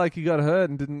kind of like he got hurt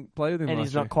and didn't play with him. And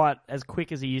he's not quite as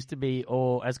quick as he used to be,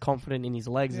 or as confident in his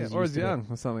legs as he or used as to young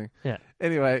be. or something. Yeah.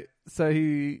 Anyway, so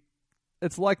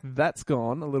it's like that's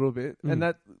gone a little bit, and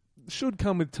that should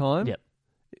come with time. Yep.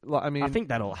 I think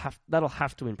that'll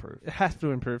have to improve. It has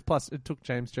to improve. Plus, it took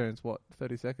James Jones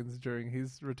 30 seconds during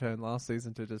his return last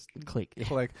season to just click.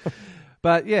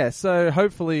 But yeah, so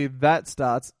hopefully that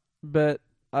starts. But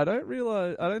I don't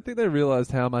think they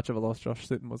realized how much of a loss Josh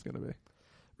Sitton was going to be.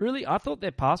 Really? I thought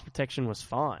their pass protection was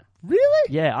fine.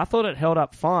 Really? Yeah, I thought it held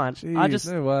up fine.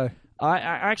 Jeez, no way. I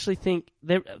actually think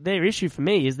their issue for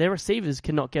me is their receivers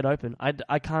cannot get open.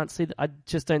 I can't see that. I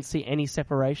just don't see any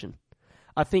separation.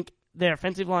 I think their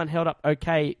offensive line held up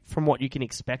okay from what you can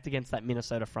expect against that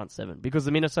Minnesota front seven, because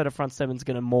the Minnesota front seven is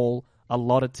going to maul a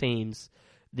lot of teams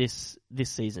this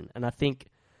season. And I think,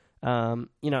 and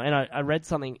I read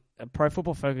something, Pro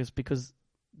Football Focus, because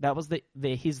that was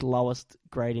his lowest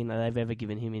grading that they've ever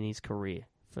given him in his career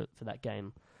for that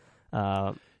game,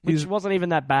 which wasn't even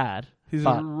that bad. His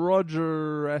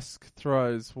Roger-esque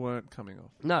throws weren't coming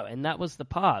off. No, and that was the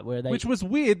part where which was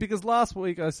weird, because last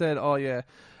week I said, I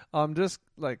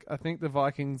think the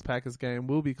Vikings-Packers game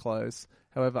will be close.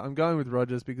 However, I'm going with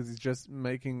Rodgers because he's just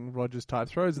making Rodgers-type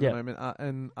throws at the moment,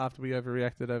 and after we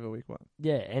overreacted over week 1.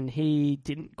 Yeah, and he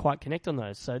didn't quite connect on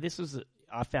those. So this was,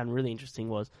 I found really interesting,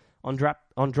 was on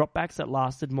dropbacks that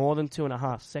lasted more than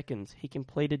 2.5 seconds, he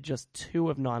completed just 2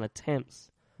 of 9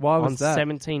 attempts. Why was that? On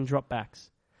 17 dropbacks.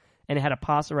 And it had a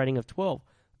passer rating of 12.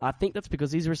 I think that's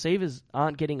because these receivers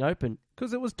aren't getting open.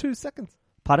 Because it was 2 seconds.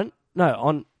 Pardon? No,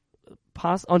 on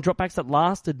dropbacks that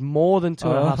lasted more than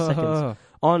 2.5 seconds.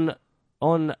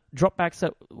 On dropbacks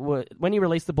that were, when he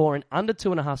released the ball in under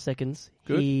 2.5 seconds,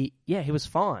 he was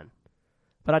fine.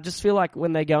 But I just feel like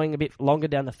when they're going a bit longer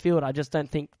down the field, I just don't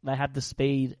think they have the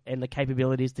speed and the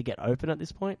capabilities to get open at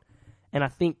this point. And I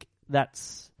think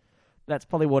that's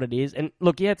probably what it is. And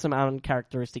look, he had some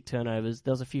uncharacteristic turnovers.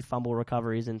 There was a few fumble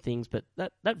recoveries and things, but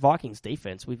that Vikings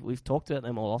defense, we've talked about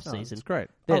them all off season. It's great.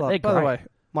 They're great. By the way,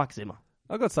 Mike Zimmer.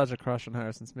 I got such a crush on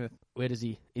Harrison Smith. Where does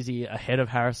he? Is he ahead of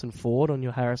Harrison Ford on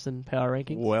your Harrison power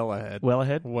rankings? Well ahead. Well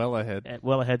ahead? Well ahead.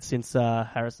 Well ahead since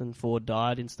Harrison Ford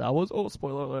died in Star Wars. Oh,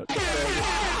 spoiler alert.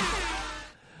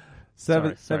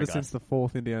 Sorry, guys. since the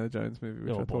 4th Indiana Jones movie,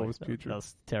 which I thought was putrid. That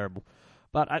was terrible.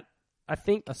 But I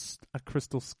think... A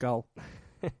crystal skull.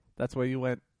 That's where you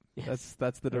went. Yes.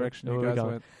 That's the direction you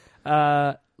guys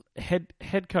went.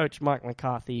 Head coach Mike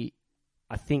McCarthy,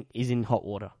 I think, is in hot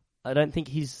water. I don't think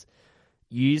he's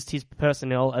used his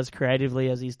personnel as creatively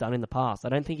as he's done in the past. I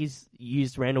don't think he's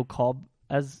used Randall Cobb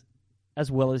as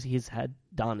well as he's had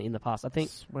done in the past. I think.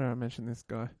 I swear I mentioned this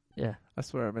guy. Yeah. I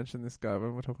swear I mentioned this guy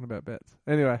when we're talking about bets.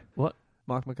 Anyway. What?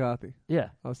 Mike McCarthy. Yeah.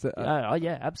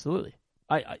 Yeah, absolutely.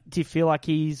 Do you feel like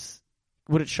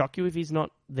would it shock you if he's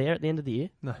not there at the end of the year?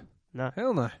 No. No.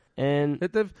 Hell no. And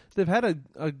they've had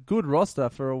a good roster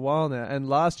for a while now. And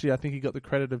last year, I think he got the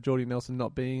credit of Jordy Nelson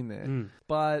not being there.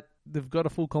 But they've got a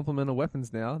full complement of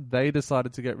weapons now. They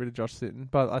decided to get rid of Josh Sitton.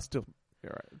 But I still...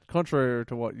 You're right. Contrary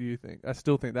to what you think, I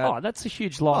still think that... Oh, that's a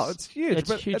huge loss. Oh, it's huge. It's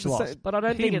a huge loss. But I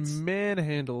don't think it's... He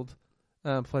manhandled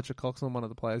Fletcher Cox on one of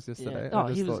the players yesterday. Yeah.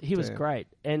 Oh, he was great.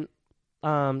 And,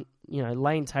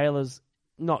 Lane Taylor's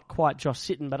not quite Josh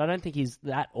Sitton, but I don't think he's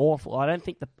that awful. I don't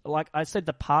think like I said,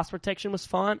 the pass protection was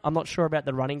fine. I'm not sure about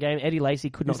the running game. Eddie Lacy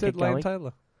could not get going. You said Lane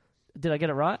Taylor. Did I get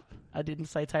it right? I didn't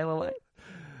say Taylor Lane.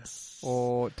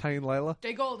 Or Tane Layla.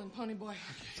 Jay Golden, Pony Boy.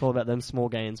 It's all about them small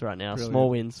gains right now. Brilliant. Small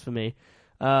wins for me.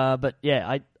 But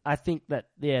yeah, I think that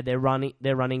their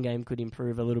running game could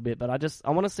improve a little bit. But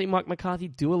I want to see Mike McCarthy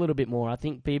do a little bit more. I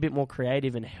think be a bit more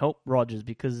creative and help Rodgers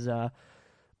because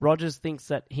Rodgers thinks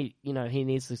that he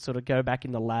needs to sort of go back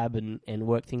in the lab and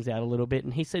work things out a little bit.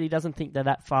 And he said he doesn't think they're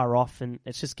that far off, and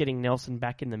it's just getting Nelson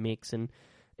back in the mix and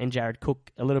Jared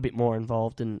Cook a little bit more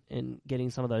involved and getting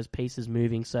some of those pieces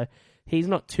moving. So he's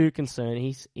not too concerned.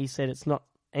 He said it's not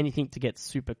anything to get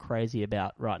super crazy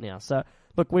about right now. So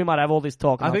look, we might have all this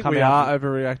talk. And I think we are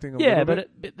overreacting a little bit.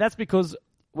 But that's because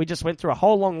we just went through a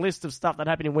whole long list of stuff that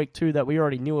happened in week 2 that we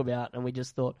already knew about, and we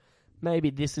just thought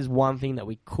maybe this is one thing that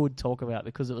we could talk about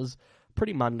because it was a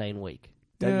pretty mundane week.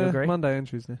 Don't you agree? Monday and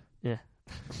Tuesday. Yeah.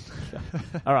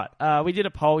 All right. We did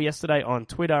a poll yesterday on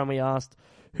Twitter, and we asked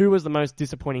who was the most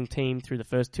disappointing team through the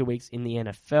first 2 weeks in the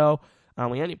NFL.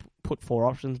 We only put 4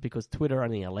 options because Twitter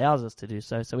only allows us to do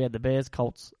so. So we had the Bears,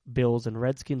 Colts, Bills, and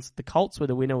Redskins. The Colts were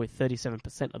the winner with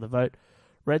 37% of the vote.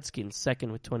 Redskins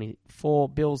second with 24,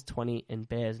 Bills 20, and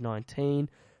Bears 19.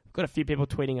 We've got a few people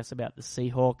tweeting us about the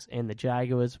Seahawks and the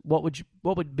Jaguars. What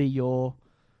would be your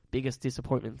biggest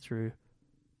disappointment through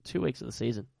 2 weeks of the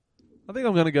season? I think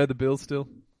I'm going to go the Bills still.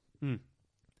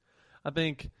 I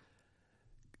think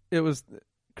it was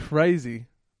crazy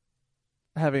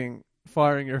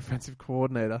firing your offensive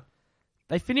coordinator.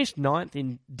 They finished 9th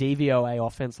in DVOA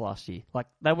offense last year. Like,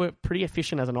 they were pretty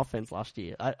efficient as an offense last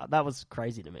year. That was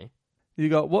crazy to me. You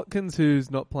got Watkins,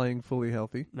 who's not playing fully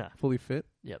healthy, fully fit.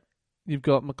 Yep. You've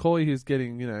got McCoy, who's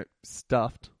getting,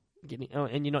 stuffed.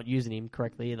 And you're not using him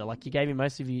correctly either. Like, you gave him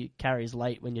most of your carries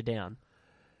late when you're down.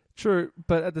 True,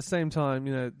 but at the same time,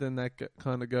 then that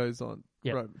kind of goes on.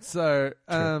 Yep. Right. So,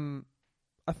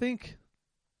 I think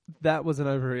that was an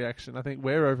overreaction. I think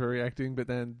we're overreacting, but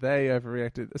then they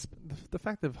overreacted. The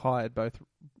fact they've hired both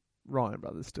Ryan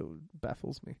brothers still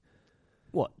baffles me.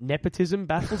 What, nepotism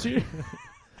baffles you?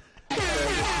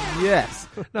 Yes.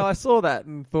 No, I saw that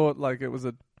and thought like it was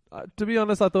to be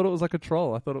honest, I thought it was like a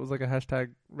troll. I thought it was like a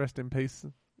hashtag rest in peace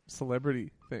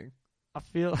celebrity thing. I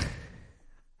feel...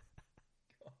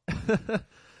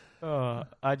 I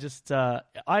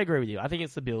agree with you. I think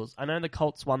it's the Bills. I know the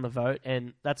Colts won the vote,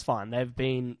 and that's fine. They've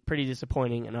been pretty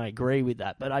disappointing, and I agree with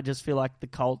that. But I just feel like the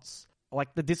Colts,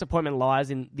 like the disappointment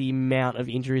lies in the amount of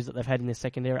injuries that they've had in their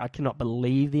secondary. I cannot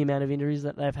believe the amount of injuries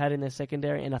that they've had in their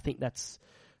secondary, and I think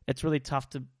it's really tough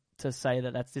to say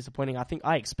that that's disappointing. I think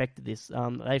I expected this.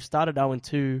 They've started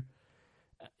 0-2.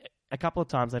 A couple of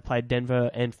times they played Denver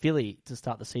and Philly to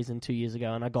start the season 2 years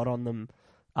ago, and I got on them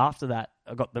after that.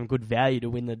 I got them good value to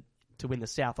win the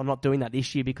South. I'm not doing that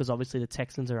this year because obviously the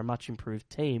Texans are a much improved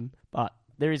team, but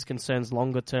there is concerns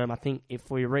longer term. I think if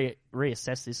we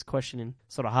reassess this question in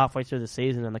sort of halfway through the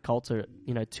season and the Colts are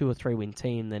 2 or 3 win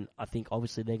team, then I think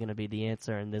obviously they're going to be the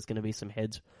answer, and there's going to be some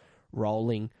heads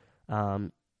rolling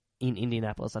in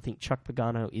Indianapolis. I think Chuck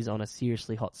Pagano is on a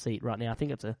seriously hot seat right now. I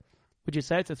think would you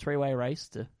say it's a 3-way race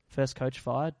to first coach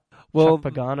fired? Well,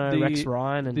 Chuck Pagano, Rex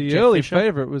Ryan, and the Jeff early Fisher?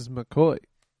 favorite was McCoy,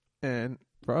 and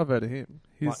bravo to him.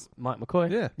 Mike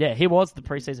McCoy. Yeah, he was the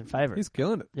preseason favorite. He's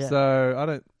killing it. Yeah.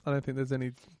 So I don't think there's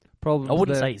any problem. I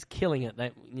wouldn't say he's killing it.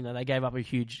 They gave up a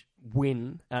huge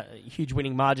win, huge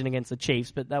winning margin against the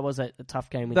Chiefs, but that was a tough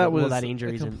game with all that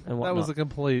injuries and whatnot. That was a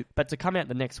complete... But to come out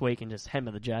the next week and just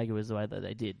hammer the Jaguars the way that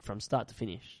they did from start to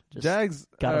finish. Jags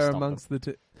are amongst the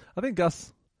two. I think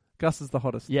Gus is the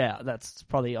hottest. Yeah, that's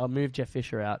probably... I'll move Jeff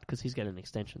Fisher out because he's getting an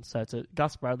extension. So it's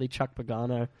Gus Bradley, Chuck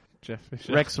Pagano, Jeff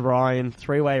Fisher, Rex Ryan,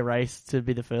 three-way race to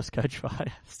be the first coach. I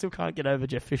still can't get over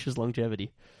Jeff Fisher's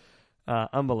longevity.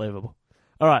 Unbelievable.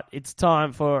 All right, it's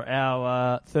time for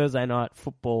our Thursday night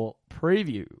football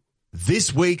preview.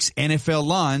 This week's NFL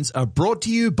lines are brought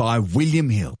to you by William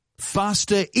Hill.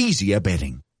 Faster, easier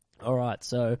betting. All right,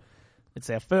 so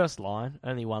it's our first line,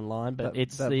 only one line, but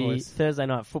it's the voice. Thursday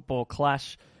night football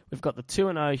clash. We've got the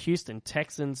 2-0 Houston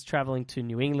Texans traveling to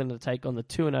New England to take on the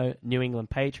 2-0 New England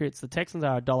Patriots. The Texans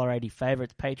are $1.80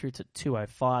 favourites, Patriots at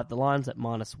 $2.05. The line's at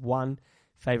 -1,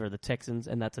 favour of the Texans,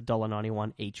 and that's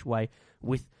 $1.91 each way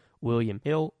with William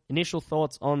Hill. Initial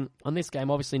thoughts on this game.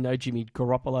 Obviously, no Jimmy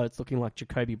Garoppolo. It's looking like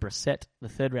Jacoby Brissett, the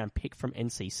third-round pick from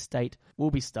NC State,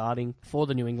 will be starting for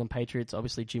the New England Patriots.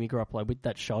 Obviously, Jimmy Garoppolo, with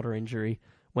that shoulder injury,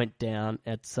 went down.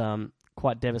 It's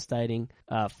quite devastating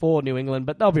for New England,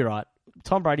 but they'll be right.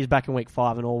 Tom Brady's back in Week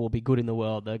 5, and all will be good in the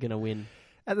world. They're going to win.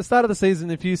 At the start of the season,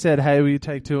 if you said, hey, will you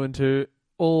take 2-2,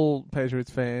 all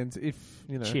Patriots fans,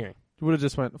 cheering, would have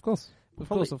just went, of course.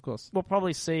 Of course. We'll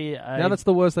probably see... now that's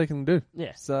the worst they can do.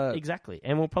 Yeah, so exactly.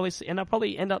 And we'll probably see... And they'll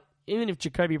probably end up... Even if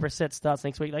Jacoby Brissett starts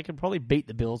next week, they could probably beat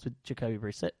the Bills with Jacoby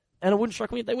Brissett. And it wouldn't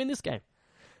shock me if they win this game.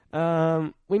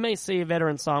 We may see a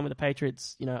veteran sign with the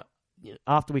Patriots,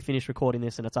 after we finish recording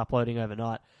this and it's uploading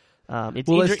overnight. It's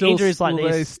injuries like this...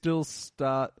 Will they still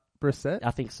start Brissett?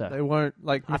 I think so. They won't...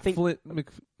 McFlynn?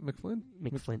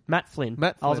 Matt Flynn.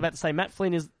 I was about to say Matt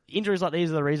Flynn is... Injuries like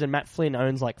these are the reason Matt Flynn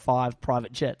owns 5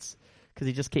 private jets. Because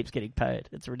he just keeps getting paid.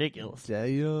 It's ridiculous.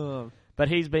 Damn. But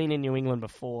he's been in New England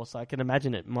before, so I can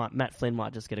imagine Matt Flynn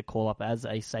might just get a call-up as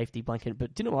a safety blanket.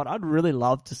 But do you know what? I'd really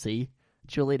love to see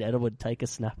Julian Edelman take a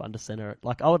snap under center.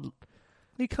 I would...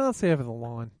 He can't see over the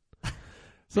line.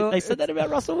 So they said that about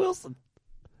Russell Wilson.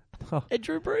 And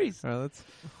Drew Brees. Right, that's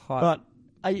hot.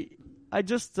 But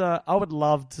I would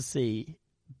love to see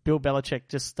Bill Belichick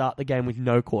just start the game with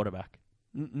no quarterback.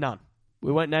 None.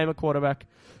 We won't name a quarterback.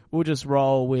 We'll just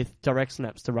roll with direct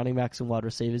snaps to running backs and wide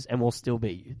receivers, and we'll still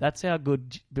beat you. That's how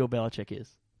good Bill Belichick is.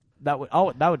 That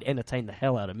would entertain the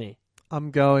hell out of me.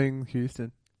 I'm going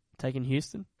Houston. Taking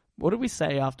Houston? What did we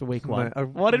say after week 1? Mate,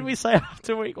 what did we say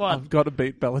after week 1? I've got to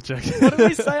beat Belichick. What did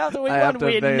we say after week 1?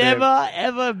 We never,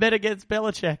 ever bet against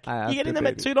Belichick. You're getting them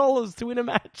at $2 to win a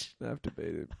match. I have to beat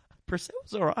him. Brissett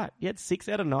was all right. He had 6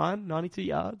 out of 9, 92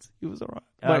 yards. He was all right.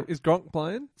 Wait, is Gronk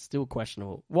playing? Still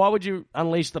questionable. Why would you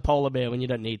unleash the polar bear when you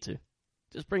don't need to?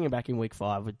 Just bring him back in week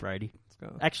 5 with Brady.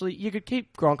 Actually, you could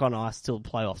keep Gronk on ice till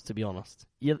playoffs, to be honest.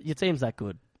 Your team's that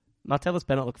good. Martellus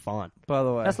Bennett looked fine. By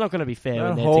the way, that's not going to be fair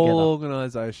when that they're whole together.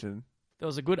 organisation. There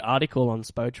was a good article on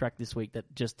Spotrac this week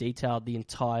that just detailed the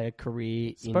entire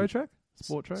career... Spotrac?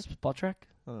 Sport Track? Spot Track?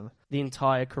 I don't know. The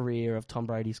entire career of Tom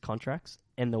Brady's contracts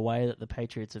and the way that the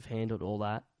Patriots have handled all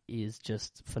that is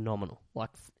just phenomenal.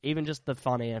 Even just the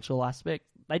financial aspect,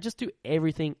 they just do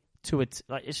everything to it.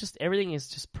 It's just everything is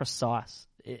just precise.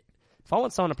 If I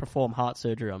want someone to perform heart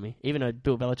surgery on me, even though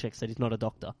Bill Belichick said he's not a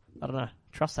doctor, I don't know.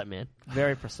 Trust that man.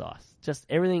 Very precise. Just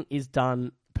everything is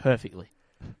done perfectly.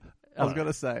 I was going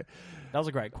to say. That was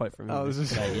a great quote from him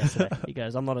yesterday. He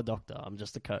goes, I'm not a doctor, I'm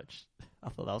just a coach. I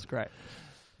thought that was great.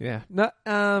 Yeah. No,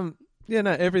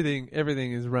 everything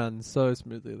is run so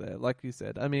smoothly there. Like you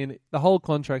said, I mean, the whole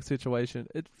contract situation,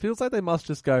 it feels like they must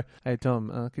just go, hey,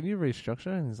 Tom, can you restructure?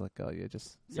 And he's like, oh, yeah,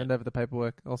 just send over the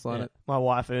paperwork. I'll sign it. My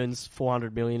wife earns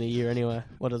 $400 million a year anyway.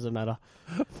 What does it matter?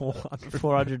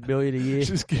 $400 million a year.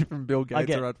 Just give him Bill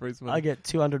Gates a run for his money. I get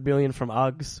 $200 million from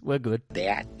Uggs. We're good.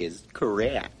 That is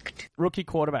correct. Rookie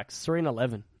quarterbacks,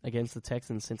 3-11 against the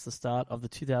Texans since the start of the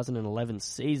 2011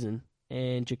 season.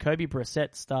 And Jacoby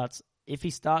Brissett starts... If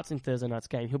he starts in Thursday night's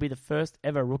game, he'll be the first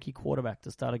ever rookie quarterback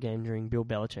to start a game during Bill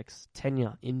Belichick's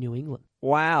tenure in New England.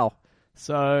 Wow.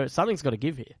 So something's got to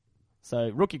give here. So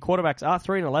rookie quarterbacks are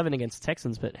 3-11 against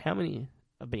Texans, but how many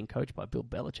have been coached by Bill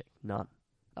Belichick? None.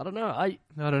 I don't know. I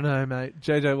don't know, mate.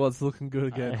 JJ Watt's looking good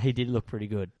again. He did look pretty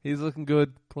good. He's looking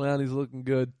good. Clowney's looking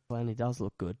good. Clowney does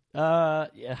look good.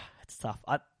 Yeah, it's tough.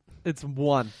 It's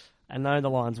 1. I know the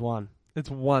line's 1. It's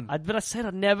 1. But I said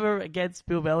I'm never against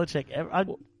Bill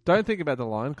Belichick. Don't think about the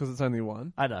line because it's only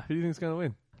 1. I know. Who do you think's going to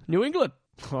win? New England.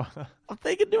 I'm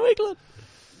thinking New England.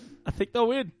 I think they'll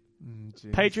win.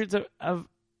 Patriots have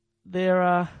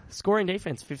their scoring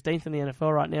defense 15th in the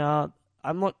NFL right now.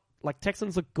 I'm not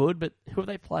Texans look good, but who have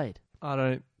they played?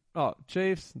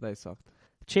 Chiefs, they sucked.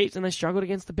 Chiefs, and they struggled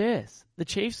against the Bears. The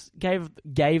Chiefs gave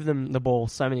them the ball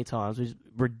so many times with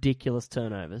ridiculous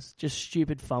turnovers, just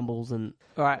stupid fumbles. And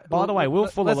all right. By the way, Will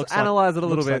Fuller let's analyze it a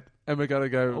little bit, and we got to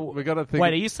go. We got to think.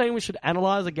 Wait, are you saying we should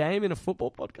analyze a game in a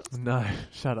football podcast? No,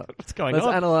 shut up. What's going on?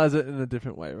 Let's analyze it in a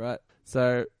different way, right?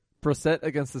 So, Brissett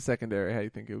against the secondary. How do you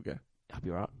think he'll go? I'll be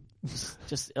right.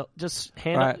 Just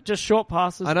short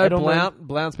passes. I know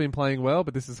Blount's been playing well,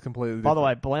 but this is completely different. By the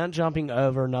way, Blount jumping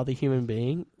over another human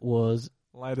being was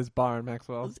late as Byron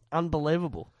Maxwell. Was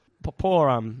unbelievable.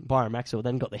 Poor Byron Maxwell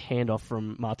then got the handoff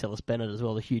from Martellus Bennett as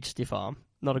well, the huge stiff arm.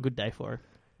 Not a good day for him.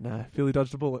 No, Philly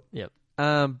dodged a bullet. Yep.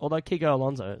 Although Kiko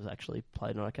Alonso has actually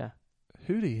played an okay.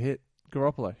 Who'd he hit?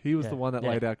 Garoppolo. He was the one that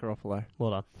laid out Garoppolo. Well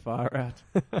done. Far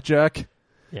out. Jerk.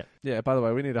 Yeah. Yeah, by the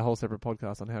way, we need a whole separate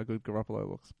podcast on how good Garoppolo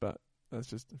looks, but that's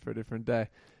just for a different day.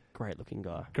 Great looking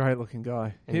guy.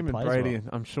 And him and Brady, and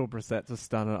I'm sure Brissett's a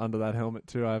stunner under that helmet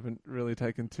too. I haven't really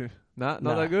taken to... Not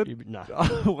that good? No.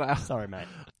 Oh, wow. Sorry, mate.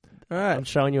 All right. I'm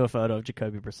showing you a photo of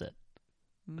Jacoby Brissett.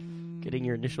 Getting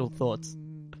your initial thoughts.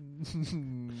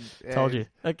 Yeah, Told you.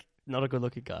 Like, not a good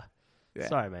looking guy. Yeah.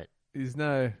 Sorry, mate. He's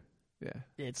no... Yeah.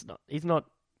 It's not.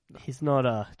 He's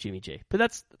not Jimmy G. But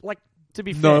that's like, to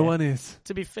be fair. No one is.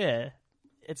 To be fair,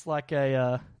 it's like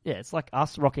it's like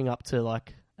us rocking up to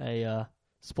like a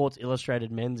Sports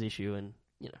Illustrated men's issue, and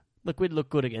look, we'd look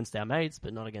good against our mates,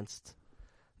 but not against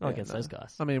those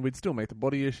guys. I mean, we'd still make the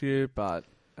body issue, but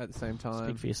at the same time,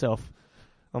 speak for yourself.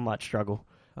 I might struggle.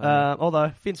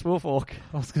 Although Vince Wilfork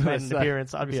made an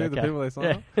appearance, I'd be okay. The people they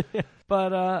signed up?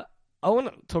 But I want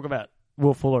to talk about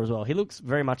Will Fuller as well. He looks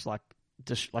very much like a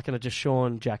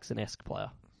Deshaun Jackson-esque player.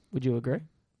 Would you agree?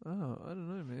 Oh, I don't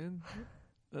know, man.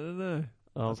 I don't know.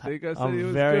 I think I said he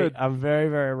was good. I'm very,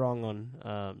 very wrong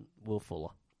on Will Fuller.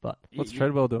 But what's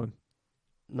Treadwell doing?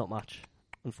 Not much,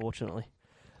 unfortunately.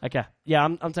 Okay, yeah,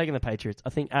 I'm taking the Patriots. I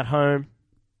think at home,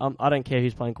 I don't care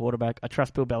who's playing quarterback. I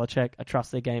trust Bill Belichick. I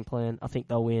trust their game plan. I think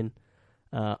they'll win.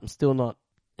 I'm still not.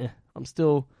 I'm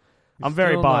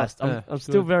very biased. I'm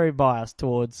still very biased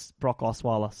towards Brock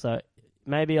Osweiler. So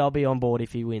maybe I'll be on board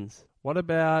if he wins. What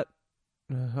about?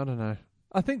 I don't know.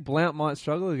 I think Blount might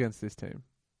struggle against this team.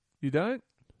 You don't?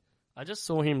 I just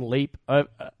saw him leap.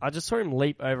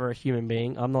 Over a human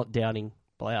being. I'm not doubting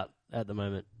Blount at the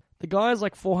moment. The guy is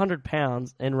like 400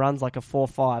 pounds and runs like a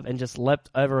 4.5 and just leapt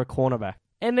over a cornerback.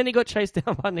 And then he got chased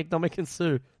down by Nick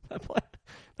Dominican-Sue.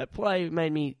 That play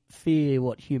made me fear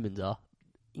what humans are.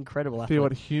 Incredible athlete. Fear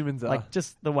what humans are. Like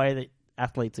just the way that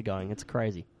athletes are going. It's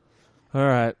crazy. All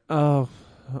right. Oh,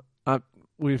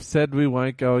 we've said we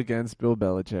won't go against Bill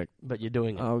Belichick. But you're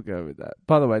doing it. I'll go with that.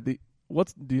 By the way, do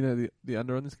you know the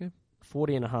under on this game?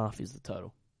 40.5 is the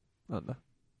total. Under.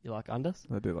 You like unders?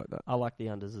 I do like that. I like the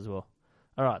unders as well.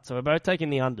 All right, so we're both taking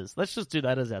the unders. Let's just do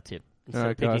that as our tip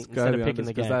instead of picking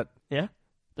the game. Yeah,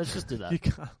 let's just do that. You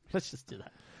can't. Let's just do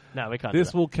that. No, we can't.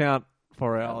 This will count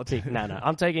for our team. No.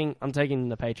 I'm taking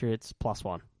the Patriots +1.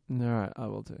 All right, I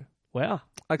will too. Wow,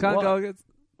 I can't go against.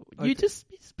 You just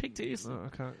picked it. No,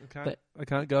 I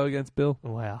can't go against Bill.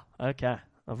 Wow. Okay,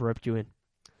 I've roped you in.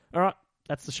 All right,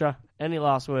 that's the show. Any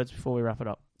last words before we wrap it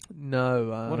up?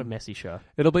 No. What a messy show.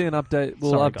 It'll be an update.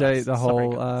 We'll update the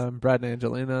whole Brad and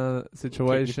Angelina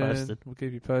situation. We'll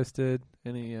keep you posted.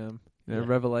 Any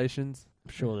revelations?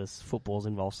 I'm sure there's footballs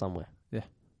involved somewhere. Yeah.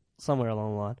 Somewhere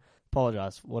along the line.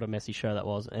 Apologise. What a messy show that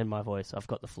was. And my voice. I've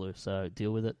got the flu, so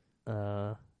deal with it.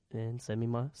 And send me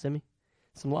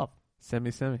some love.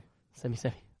 Semi.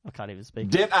 I can't even speak.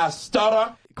 Did I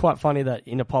stutter? Quite funny that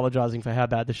in apologising for how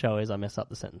bad the show is, I mess up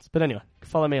the sentence. But anyway,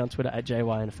 follow me on Twitter at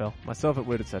JYNFL. Myself at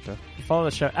Woot, etc. Follow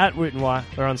the show at Woot and Y.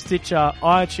 We're on Stitcher,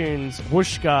 iTunes,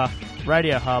 Whooshka,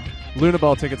 Radio Hub. Luna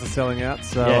Bowl tickets are selling out,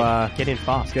 so get in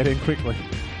fast. Get in quickly.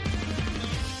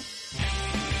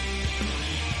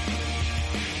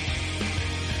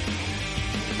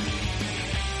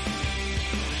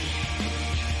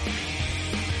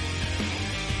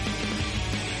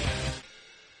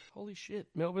 Holy shit.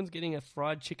 Melbourne's getting a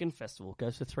fried chicken festival.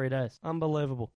 Goes for 3 days. Unbelievable.